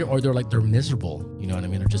 separated, or they're miserable. You know what I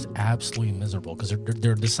mean? They're just absolutely miserable because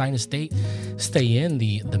they're deciding to stay in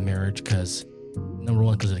the marriage because, number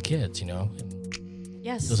one, because of the kids. And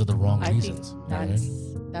yes, those are the wrong reasons.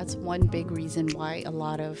 That's one big reason why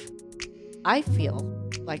I feel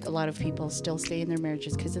like a lot of people still stay in their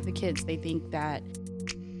marriages because of the kids. They think that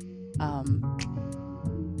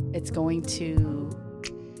it's going to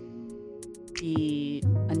be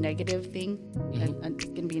a negative thing. Mm-hmm. And it's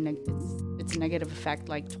going to be it's a negative effect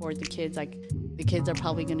like toward the kids. Like the kids are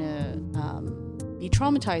probably going to be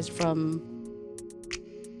traumatized from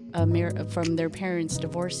their parents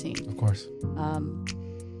divorcing. Of course.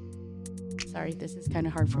 Sorry, this is kind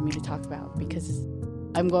of hard for me to talk about because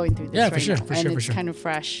I'm going through this now. It's kind of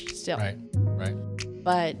fresh still. Right.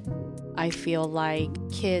 But I feel like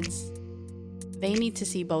kids, they need to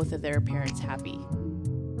see both of their parents happy.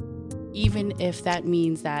 Even if that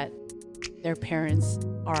means that their parents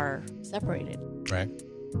are separated. Right.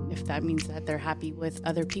 If that means that they're happy with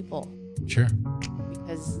other people. Sure.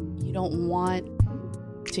 Because you don't want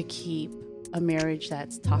to keep a marriage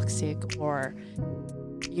that's toxic, or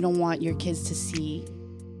you don't want your kids to see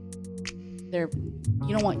their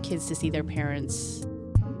parents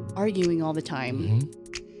arguing all the time.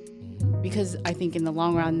 Mm-hmm. Because I think in the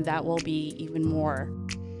long run that will be even more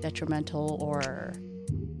detrimental, or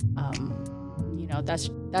that's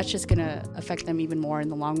just gonna affect them even more in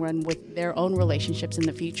the long run with their own relationships in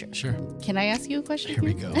the future. Sure. Can I ask you a question? Here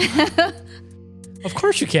we go. Of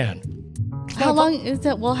course you can. How long is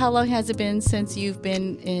that? Well, how long has it been since you've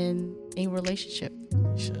been in a relationship?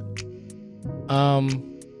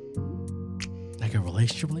 Like a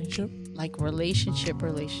relationship? Like relationship.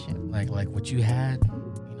 Like what you had,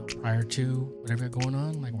 prior to whatever going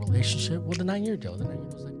on, like relationship. Well, the 9-year deal. The 9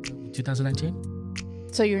 year was like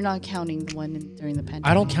 2019. So you're not counting the one during the pandemic?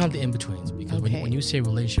 I don't count the in-betweens because when you say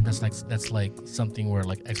relationship, that's like something where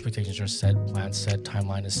like expectations are set, plans set,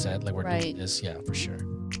 timeline is set. Like we're doing this, yeah, for sure.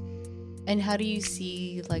 And how do you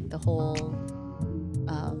see like the whole,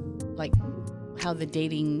 like how the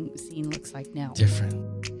dating scene looks like now?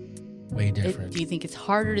 Different, way different. Do you think it's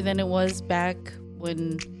harder than it was back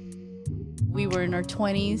when we were in our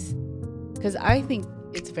 20s? Because I think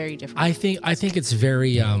it's very different. I think it's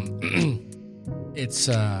very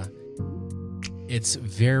it's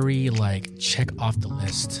very like check off the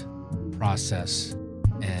list process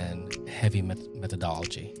and heavy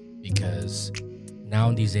methodology, because now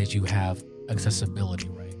in these days you have accessibility,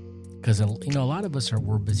 right? Because a lot of us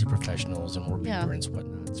we're busy professionals and we're parents,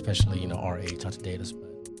 whatnot, especially our age, not to date us, but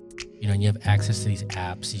and you have access to these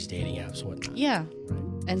apps, these dating apps, whatnot. Yeah,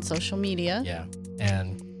 right. And social media. Yeah,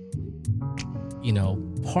 and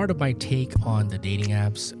part of my take on the dating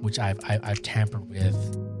apps, which I've tampered with.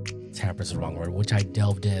 Tamper is the wrong word. Which I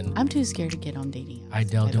delved in. I'm too scared to get on dating apps. I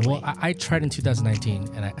delved in. Well, I tried in 2019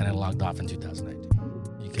 and I logged off in 2019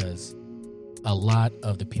 because a lot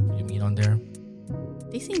of the people you meet on there,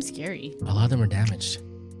 they seem scary. A lot of them are damaged.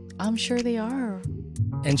 I'm sure they are.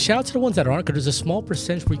 And shout out to the ones that aren't, because there's a small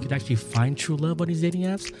percentage where you could actually find true love on these dating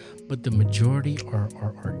apps, but the majority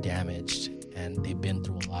are damaged, and they've been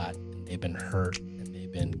through a lot, and they've been hurt, and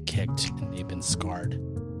they've been kicked, and they've been scarred.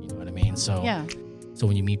 You know what I mean? So yeah. So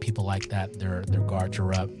when you meet people like that, their guards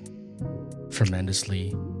are up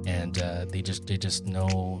tremendously, and they just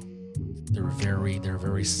know they're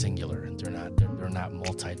very singular. They're not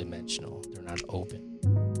multidimensional. They're not open.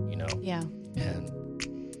 Yeah. And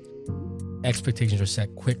expectations are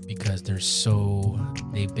set quick because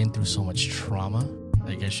they've been through so much trauma,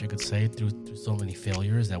 I guess you could say, through so many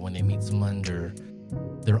failures, that when they meet someone,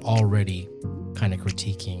 they're already kind of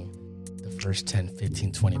critiquing the first 10,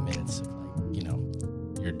 15, 20 minutes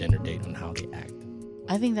of your dinner date on how they act.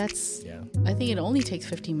 I think I think it only takes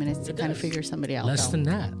 15 minutes to kind of figure somebody out. Less than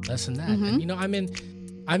that. Mm-hmm. And,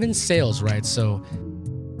 I'm in sales, right? So,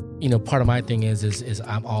 part of my thing is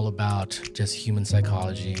I'm all about just human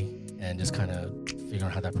psychology and just kind of figuring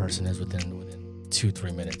out how that person is within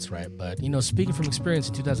 2-3 minutes, right? But, speaking from experience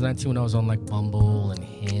in 2019 when I was on like Bumble and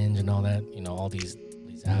Hinge and all that, all these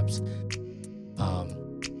apps,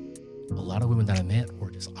 a lot of women that I met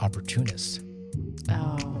were just opportunists.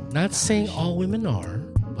 Oh, not saying all women are,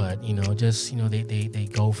 but they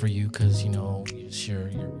go for you because it's your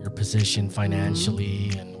position financially,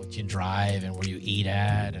 mm-hmm. and what you drive and where you eat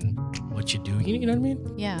at and what you do. You know what I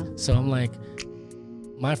mean? Yeah. So I'm like,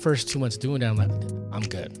 my first 2 months doing that, I'm like, I'm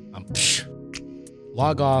good.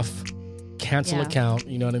 Log off, cancel account.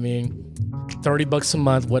 You know what I mean? $30 a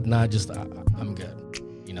month, whatnot. Just I'm good.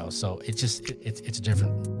 So it's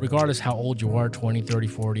different. Regardless how old you are, 20, 30,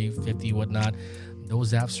 40, 50, whatnot,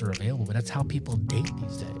 those apps are available. But that's how people date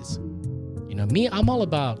these days. Me, I'm all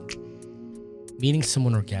about meeting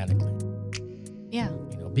someone organically. Yeah.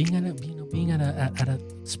 Being at a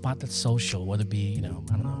spot that's social, whether it be, I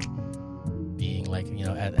don't know, being like,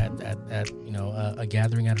 at a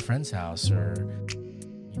gathering at a friend's house, or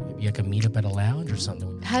maybe like a meetup at a lounge or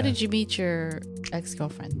something. How did you meet your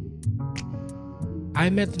ex-girlfriend? I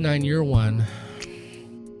met the 9-year one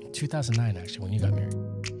 2009, actually, when you got married.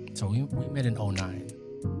 So we met in 2009,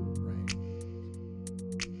 right?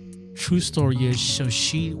 True story is, so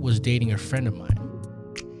she was dating a friend of mine.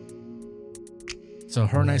 So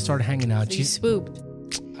her and I started hanging out. So you swooped.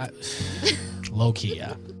 Low-key,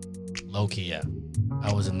 yeah.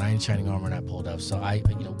 I was a knight in shining armor and I pulled up. So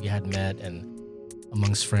we had met and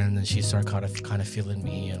amongst friends, and she started kind of feeling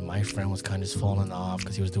me, and my friend was kind of just falling off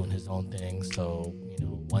because he was doing his own thing. So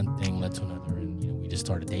one thing led to another, and we just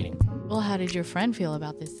started dating. Well, how did your friend feel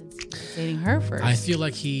about this since he was dating her first? I feel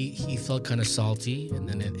like he felt kind of salty, and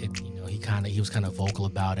then he was kind of vocal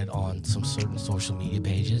about it on some certain social media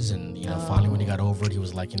pages, and finally when he got over it, he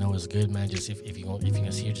was like, it was good, man. Just if you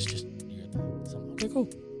gonna see her, just do your thing. So I'm like, okay, cool.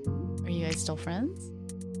 Are you guys still friends?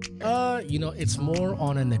 It's more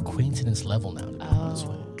on an acquaintance level now. To be honest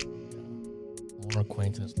with you. More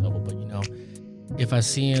acquaintance level, but if I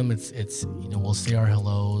see him, it's we'll say our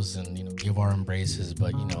hellos and give our embraces,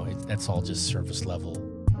 but that's all just surface level,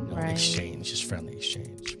 right. Exchange, just friendly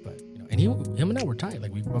exchange. But and him and I were tight.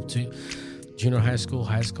 Like we grew up to junior high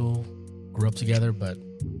school, grew up together, but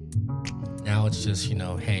now it's just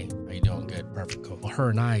hey, how you doing? Good, perfect, cool. Well, her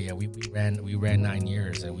and I, we ran 9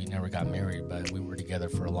 years and we never got married, but we were together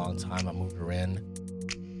for a long time. I moved her in,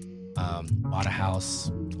 bought a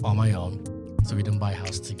house on my own. So we didn't buy a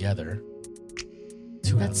house together.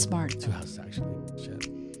 That's smart. 2 houses, actually. Shit.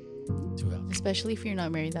 2 houses. Especially if you're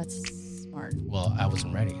not married, that's smart. Well, I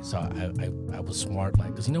wasn't ready. So I was smart. Like,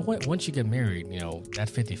 because you know what? Once you get married, you know, that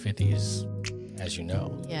 50-50 is, as you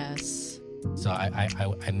know. Yes. So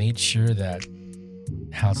I made sure that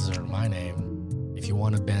houses are in my name. If you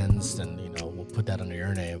want a Benz, then, you know, we'll put that under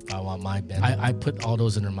your name. If I want my Benz, I put all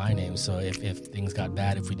those under my name. So if things got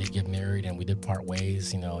bad, if we did get married and we did part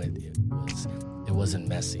ways, you know, it wasn't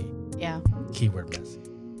messy. Yeah. Keyword messy.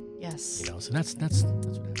 Yes. You know, so that's what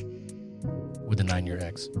happened with the 9-year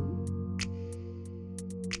ex.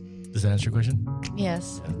 Does that answer your question?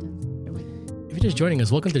 Yes. Yeah. If you're just joining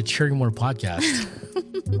us, welcome to the CHERRIE podcast.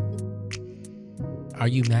 Are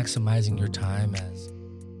you maximizing your time as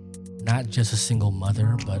not just a single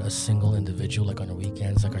mother, but a single individual? Like on the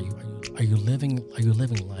weekends, like are you living life? You're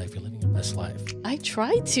living your best life. I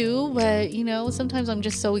try to, but you know, sometimes I'm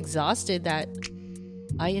just so exhausted that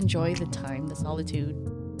I enjoy the time, the solitude,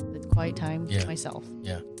 the quiet time to myself.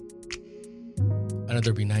 Yeah. I know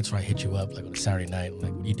there'd be nights where I hit you up like on a Saturday night,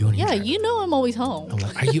 like, what are you doing here? Yeah, you know I'm always home. I'm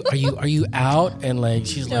like, are you out? And like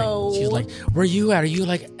she's like, where you at? Are you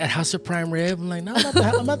like at House of Prime Rib? I'm like, no,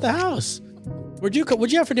 I'm at the house. What'd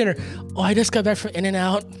you have for dinner? Oh, I just got back from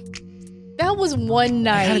In-N-Out. That was one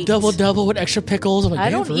night. I had a double with extra pickles. I'm like, I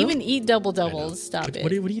don't even eat double doubles. Stop it. What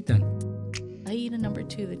do you eat then? I eat a number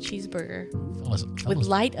 2, the cheeseburger. Fellas, with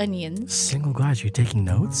light onions. Single guys, you taking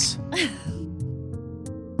notes?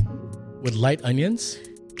 With light onions?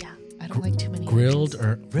 Yeah, I don't like too many grilled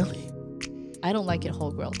onions. Or really? I don't like it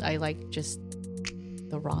whole grilled. I like just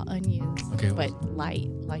the raw onions. Okay, but light,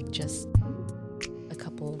 like just a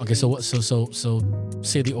couple. Okay, so what? So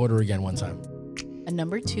say the order again one time. A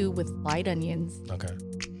number 2 with light onions. Okay.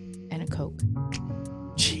 And a Coke.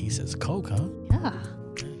 Jesus, Coke, huh? Yeah.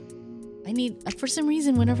 I need, for some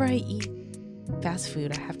reason, whenever I eat fast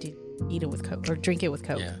food, I have to eat it with Coke or drink it with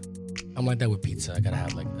Coke. Yeah. I'm like that with pizza. I gotta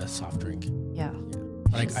have like a soft drink. Yeah.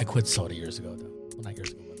 Like I quit soda years ago, though. Well, not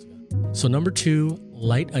years ago, months ago. So number 2,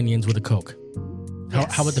 light onions with a Coke.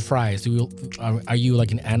 How about the fries? Are you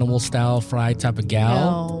like an animal style fry type of gal?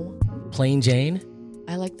 No. Plain Jane?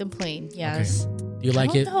 I like them plain. Yes. Okay. Do you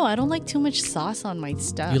like it? No, I don't like too much sauce on my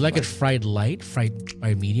stuff. Do you like it fried light, fried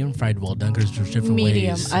medium, fried well done? Because there's different ways.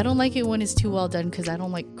 Medium. I don't like it when it's too well done because I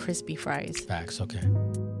don't like crispy fries. Facts. Okay.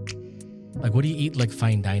 Like, what do you eat like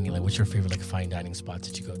fine dining? Like, what's your favorite like fine dining spots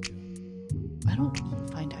that you go to? I don't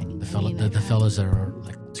eat fine dining. The fellas that are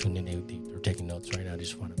like tuning in, they're taking notes right now. I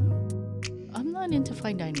just want to know. I'm not into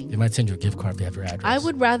fine dining. They might send you a gift card if they have your address. I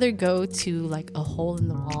would rather go to like a hole in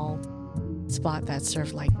the wall spot that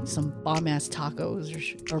serve like some bomb ass tacos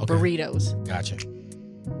or burritos. Gotcha.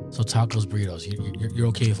 So tacos, burritos. You're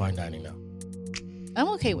okay with fine dining now? I'm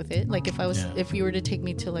okay with it. Like if you were to take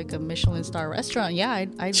me to like a Michelin star restaurant, yeah,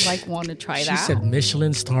 I'd like want to try that. She said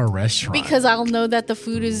Michelin star restaurant because I'll know that the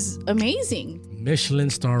food is amazing. Michelin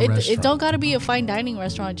star restaurant. It don't got to be a fine dining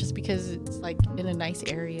restaurant just because it's like in a nice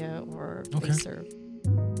area or they serve.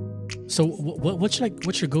 So what's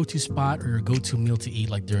your go-to spot or your go-to meal to eat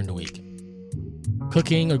like during the week?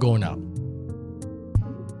 Cooking or going out?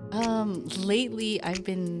 Lately I've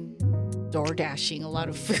been door dashing a lot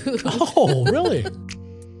of food. Oh, really?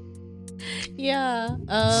 Yeah.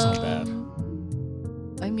 So bad.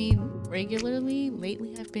 I mean, regularly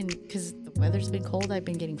lately I've been, because the weather's been cold, I've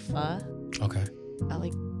been getting pho. Okay. I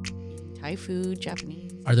like eating Thai food,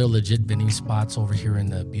 Japanese. Are there legit vending spots over here in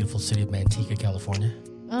the beautiful city of Manteca, California?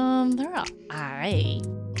 They're alright.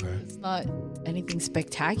 Okay. It's not anything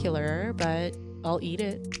spectacular, but I'll eat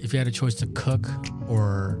it. If you had a choice to cook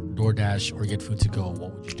or DoorDash or get food to go,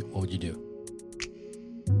 what would you do? What would you do?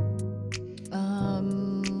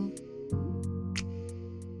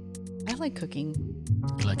 I like cooking.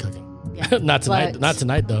 You like cooking? Yeah. Not tonight. Not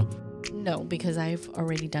tonight, though. No, because I've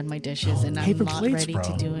already done my dishes and I'm not ready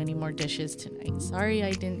to do any more dishes tonight. Sorry,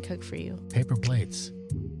 I didn't cook for you. Paper plates.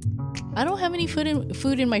 I don't have any food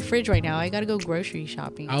in my fridge right now. I gotta go grocery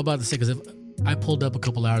shopping. I was about to say, because if I pulled up a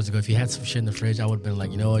couple hours ago, if you had some shit in the fridge, I would have been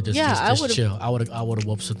like, you know what, just chill. I would have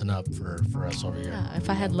whooped something up for us over here. Yeah, if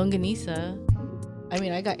I had longanisa. I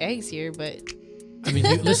mean, I got eggs here, but I mean,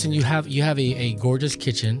 listen, you have a gorgeous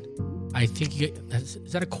kitchen. I think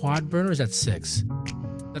is that a quad burner or is that 6? Is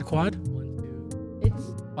that a quad? 1, 2. It's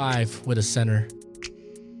 5 with a center.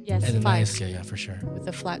 Yes, and 5. Nice, yeah, for sure. With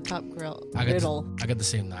a flat top griddle. I got the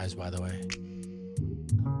same knives, by the way.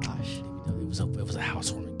 Oh gosh, it was a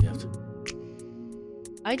housewarming gift.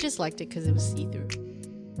 I just liked it because it was see-through.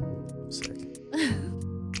 Sick.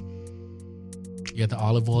 You got the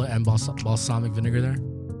olive oil and balsamic vinegar there?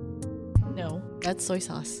 No, that's soy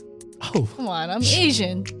sauce. Oh, come on, I'm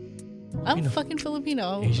Asian. I'm fucking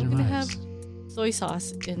Filipino. Asian I'm gonna vibes. have soy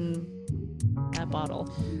sauce in that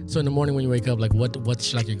bottle. So in the morning when you wake up, like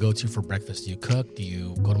what's like your go-to for breakfast? Do you cook? Do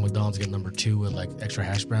you go to McDonald's, get number 2 with like extra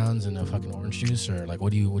hash browns and a fucking orange juice, or like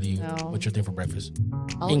what do you No. what's your thing for breakfast?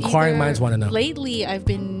 I'll Inquiring minds want to know. Lately, I've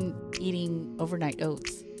been eating overnight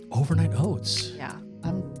oats. Overnight oats. Yeah,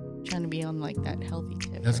 I'm trying to be on like that healthy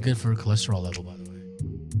tip. That's good for cholesterol level, by the way.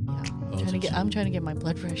 Yeah, I'm trying to get my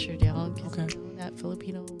blood pressure down. Okay. You know, that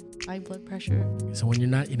Filipino high blood pressure. So when you're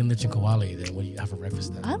not eating lechon kawali, then what do you have for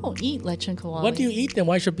breakfast then? I don't eat lechon kawali. What do you eat then?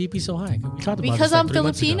 Why is your BP so high? We talked about Because this like I'm 3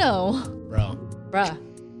 months ago. Filipino, Bro. bruh.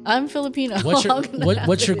 I'm Filipino.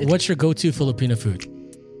 What's your go-to Filipino food?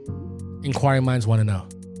 Inquiring minds want to know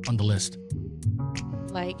on the list.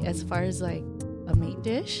 Like as far as like a main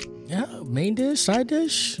dish, Yeah, main dish, side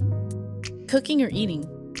dish, cooking or eating.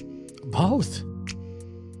 both.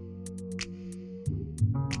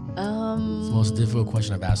 It's the most difficult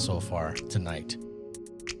question I've asked so far tonight.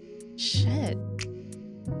 Shit.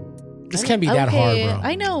 This can't be that hard, bro.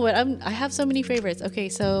 I know, but I have so many favorites. Okay,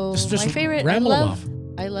 so Just my favorite. ramble them off.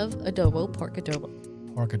 I love adobo, pork adobo.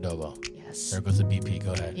 Pork adobo. Yes. There goes the BP.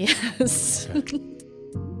 Go ahead. Yes. Okay.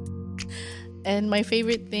 And my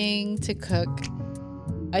favorite thing to cook,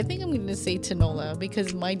 I think I'm going to say tinola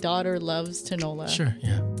because my daughter loves tinola. Sure,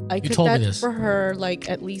 yeah. I You cook told me that this. for her like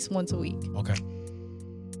at least once a week. Okay.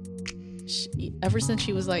 Ever since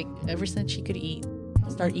she could eat,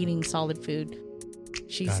 start eating solid food,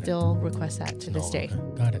 she Got it. still requests that to this Tinola, day.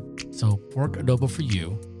 okay. Got it. So pork adobo for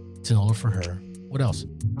you, tinola for her. What else?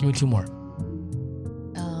 Give me 2 more.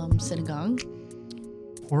 Sinigang,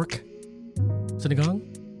 Pork sinigang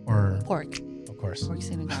or pork of course.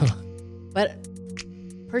 sinigang. But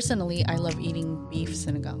personally, I love eating beef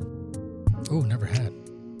sinigang. Oh, never had.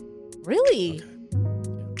 Really?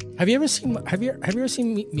 Okay. Have you ever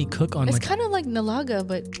seen me cook on It's like kind of like nalaga,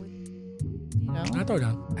 but with, I throw it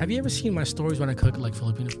down. Have you ever seen my stories when I cook like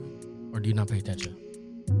Filipino food? Or do you not pay attention?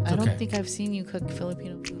 I don't okay. think I've seen you cook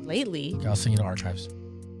Filipino food lately. Okay, I'll send you the archives.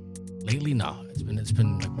 Lately, no. It's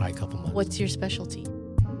been like probably a couple months. What's your specialty?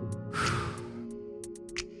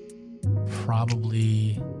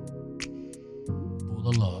 Probably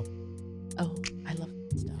bulalo. Oh, I love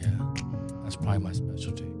that stuff. Yeah, that's probably my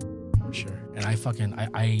specialty for sure. And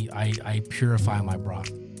I purify my broth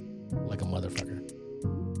like a motherfucker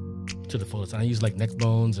to the fullest. And I use like neck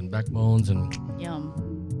bones and back bones and Yum.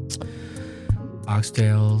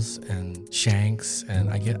 oxtails and shanks, and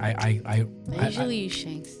I usually use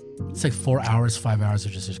shanks. it's like 4 hours, 5 hours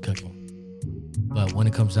of just cooking. But when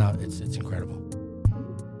it comes out, it's incredible.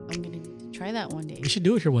 I'm gonna need to try that one day. We should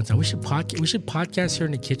do it here one time. We should podcast here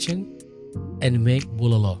in the kitchen and make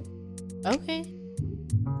bulalo. Okay,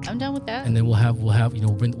 I'm down with that. And then we'll have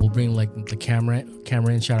we'll bring like the camera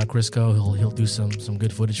in. Shout out Crisco. He'll do some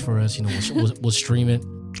good footage for us. We'll stream it.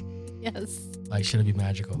 Yes. Like, should it be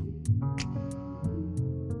magical?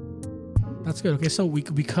 That's good. Okay, so we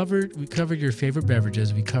covered your favorite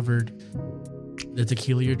beverages. We covered the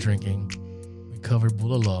tequila you're drinking. We covered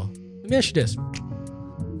bulalo. Let me ask you this.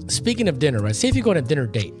 Speaking of dinner, right? Say if you go on a dinner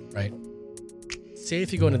date, right? Say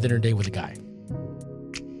if you go on a dinner date with a guy.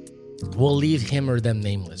 We'll leave him or them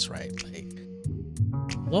nameless, right? Like,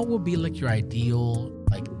 what would be like your ideal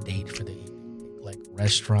like date for the evening? Like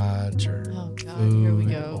restaurant or food, here we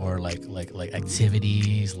go. or like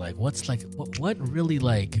activities? Like what really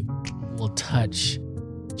like will touch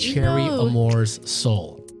Cherry Amore's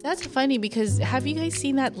soul? That's funny because have you guys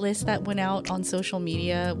seen that list that went out on social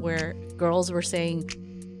media where girls were saying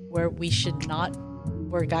where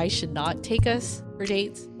guys should not take us for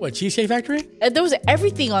dates? What, Cheesecake Factory? And there was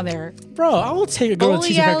everything on there. Bro, I will take a girl to Bowling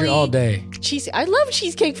Cheesecake Factory alley, all day. I love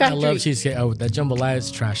Cheesecake Factory. I love Cheesecake. Oh, that jambalaya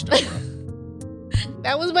is trash though, bro.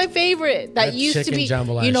 That was my favorite. That used to chicken be.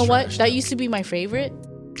 jambalaya You know is what? trash, That though. used to be my favorite,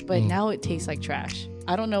 but now it tastes like trash.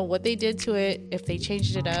 I don't know what they did to it, if they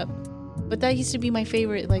changed it up, but that used to be my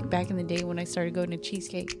favorite. Like back in the day when I started going to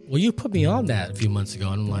cheesecake. Well, you put me on that a few months ago,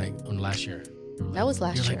 and I'm like, last year. That was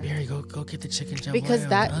last year. You're like, Mary, go get the chicken jambalaya. Because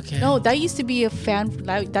that okay. that used to be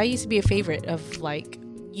that used to be a favorite of like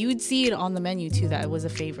you'd see it on the menu too. That was a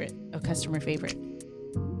customer favorite.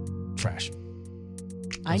 Trash.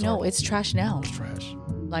 I know it's trash now. It's trash.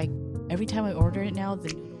 Like every time I order it now,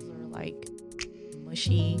 the noodles are like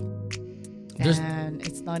mushy. And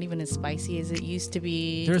it's not even as spicy as it used to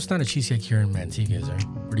be. There's not a cheesecake here in Manteca, is there?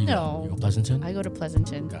 Where do you go? You go Pleasanton? I go to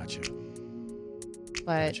Pleasanton. Gotcha.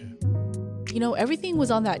 But, everything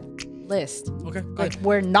was on that list. Okay, good. Like,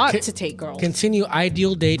 where not to take girls. Continue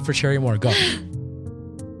ideal date for Cherry Moore. Go.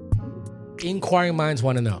 Inquiring minds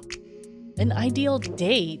want to know. An ideal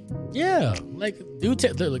date? Yeah. Like, dude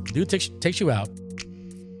takes you out.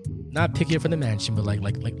 not pick you up from the mansion, but like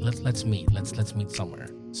let's meet. Let's meet somewhere.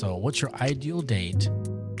 So what's your ideal date?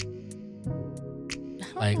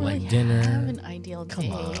 I don't really dinner. have an ideal Come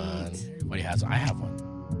date. on. Everybody has. I have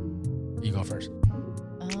one. You go first.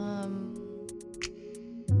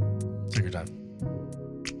 Take your time.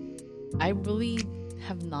 I really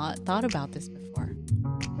have not thought about this before.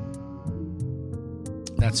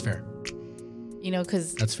 That's fair. You know,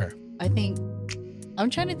 because That's fair. I think I'm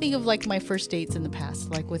trying to think of like my first dates in the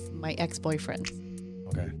past, like with my ex-boyfriends.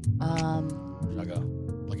 Okay. Should I go?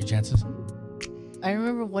 Lucky chances? I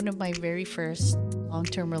remember one of my very first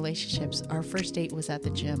long-term relationships. Our first date was at the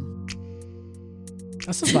gym.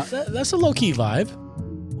 That's a low-key vibe.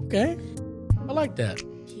 Okay. I like that.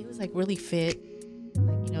 He was like really fit.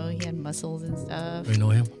 Like, you know, he had muscles and stuff. Do you know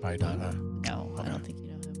him? Probably not, huh? No, Okay. I don't think you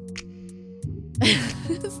know him.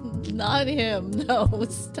 It's not him. No,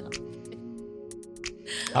 stop.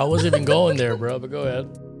 I wasn't even going there, bro, but go ahead.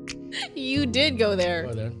 You did go there.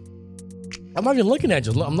 Go there. I'm not even looking at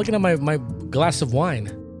you. I'm looking at my glass of wine.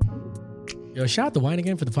 Yo, shout out the wine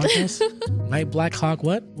again for the podcast. Night Black Hawk,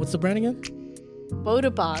 what? What's the brand again?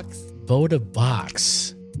 Boda Box. Boda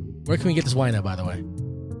Box. Where can we get this wine at, by the way?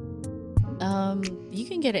 You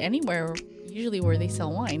can get it anywhere, usually where they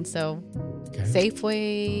sell wine. So Okay.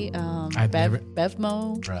 Safeway,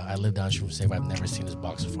 Bevmo. Bruh, I live down the street from Safeway. I've never seen this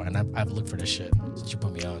box before. And I've looked for this shit since you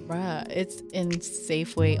put me on. Bruh, it's in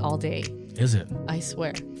Safeway all day. Is it? I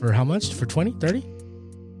swear. For how much? For 20? 30?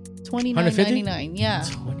 $29.99. Yeah.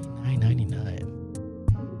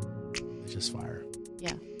 $29.99. It's just fire.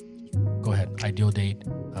 Yeah. Go ahead. Ideal date.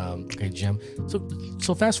 Okay, Jim.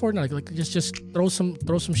 So fast forward now. Like just throw some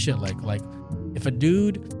shit. Like if a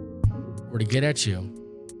dude were to get at you,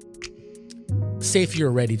 say if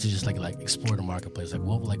you're ready to just like explore the marketplace,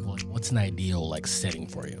 what's an ideal like setting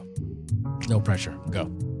for you? No pressure. Go.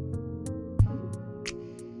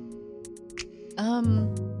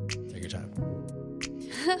 Take your time.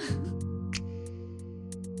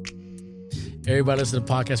 Everybody listen to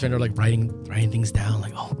the podcast right now, like writing things down.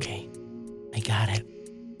 Like, okay, I got it.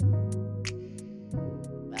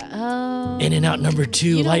 In and out number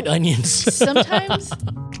 2, light onions. Sometimes,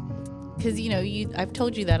 because I've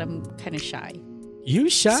told you that I'm kind of shy. You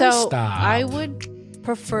shy? So Stop. I would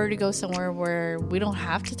prefer to go somewhere where we don't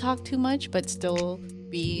have to talk too much, but still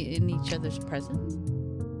be in each other's presence,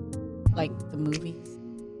 like the movies.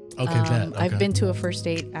 Okay, bet. I've been to a first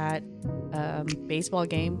date at baseball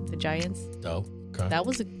game, the Giants. Dope. Okay. That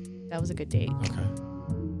was a good date. Okay.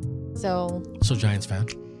 So Giants fan?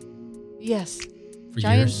 yes, For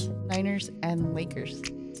Giants, years? Niners, and Lakers.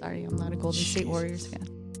 Sorry, I'm not a Golden State Warriors fan.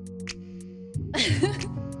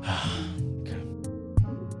 Okay.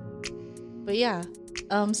 But yeah,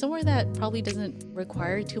 somewhere that probably doesn't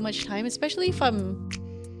require too much time, especially if I'm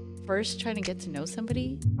first trying to get to know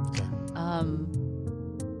somebody. Okay.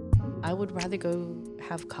 I would rather go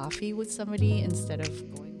have coffee with somebody instead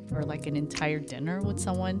of going for like an entire dinner with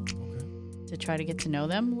someone to try to get to know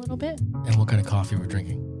them a little bit. And what kind of coffee we're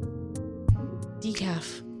drinking?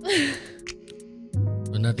 Decaf.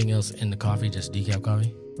 But nothing else in the coffee, just decaf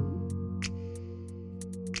coffee?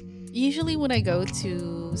 Usually when I go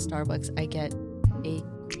to Starbucks, I get a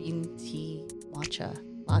green tea matcha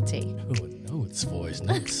latte. Ooh, notes, boys,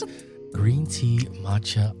 notes. Green tea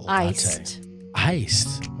matcha latte.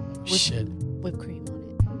 Iced. Oh, shit. Whipped cream on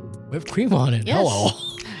it. Whipped cream on it. Yes.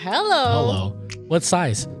 Hello. What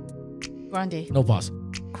size? Grande. No pause.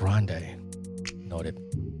 Grande. Noted.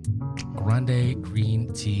 Grande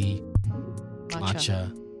green tea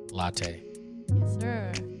matcha latte. Yes,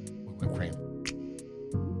 sir. With whipped cream.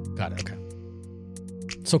 Got it. Okay.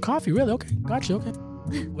 So coffee, really? Okay. Gotcha. Okay.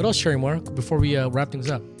 What else, Cherrie Moore, before we wrap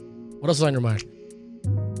things up? What else is on your mind?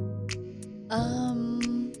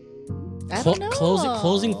 I don't know.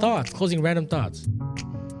 Closing thoughts. Closing random thoughts.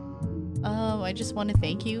 I just want to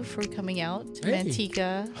thank you for coming out to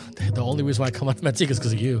Manteca. The only reason why I come out to Manteca is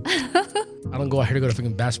because of you. I don't go out here to go to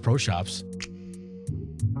freaking Bass Pro Shops.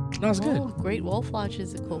 No, it's good. Great Wolf Lodge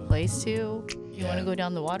is a cool place too. You want to go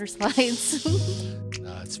down the water slides?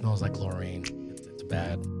 No, it smells like chlorine. It's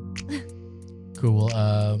bad. Cool.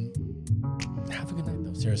 Have a good night,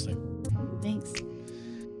 though. Seriously. Thanks.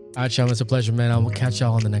 All right, y'all. It's a pleasure, man. I will catch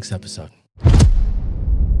y'all on the next episode.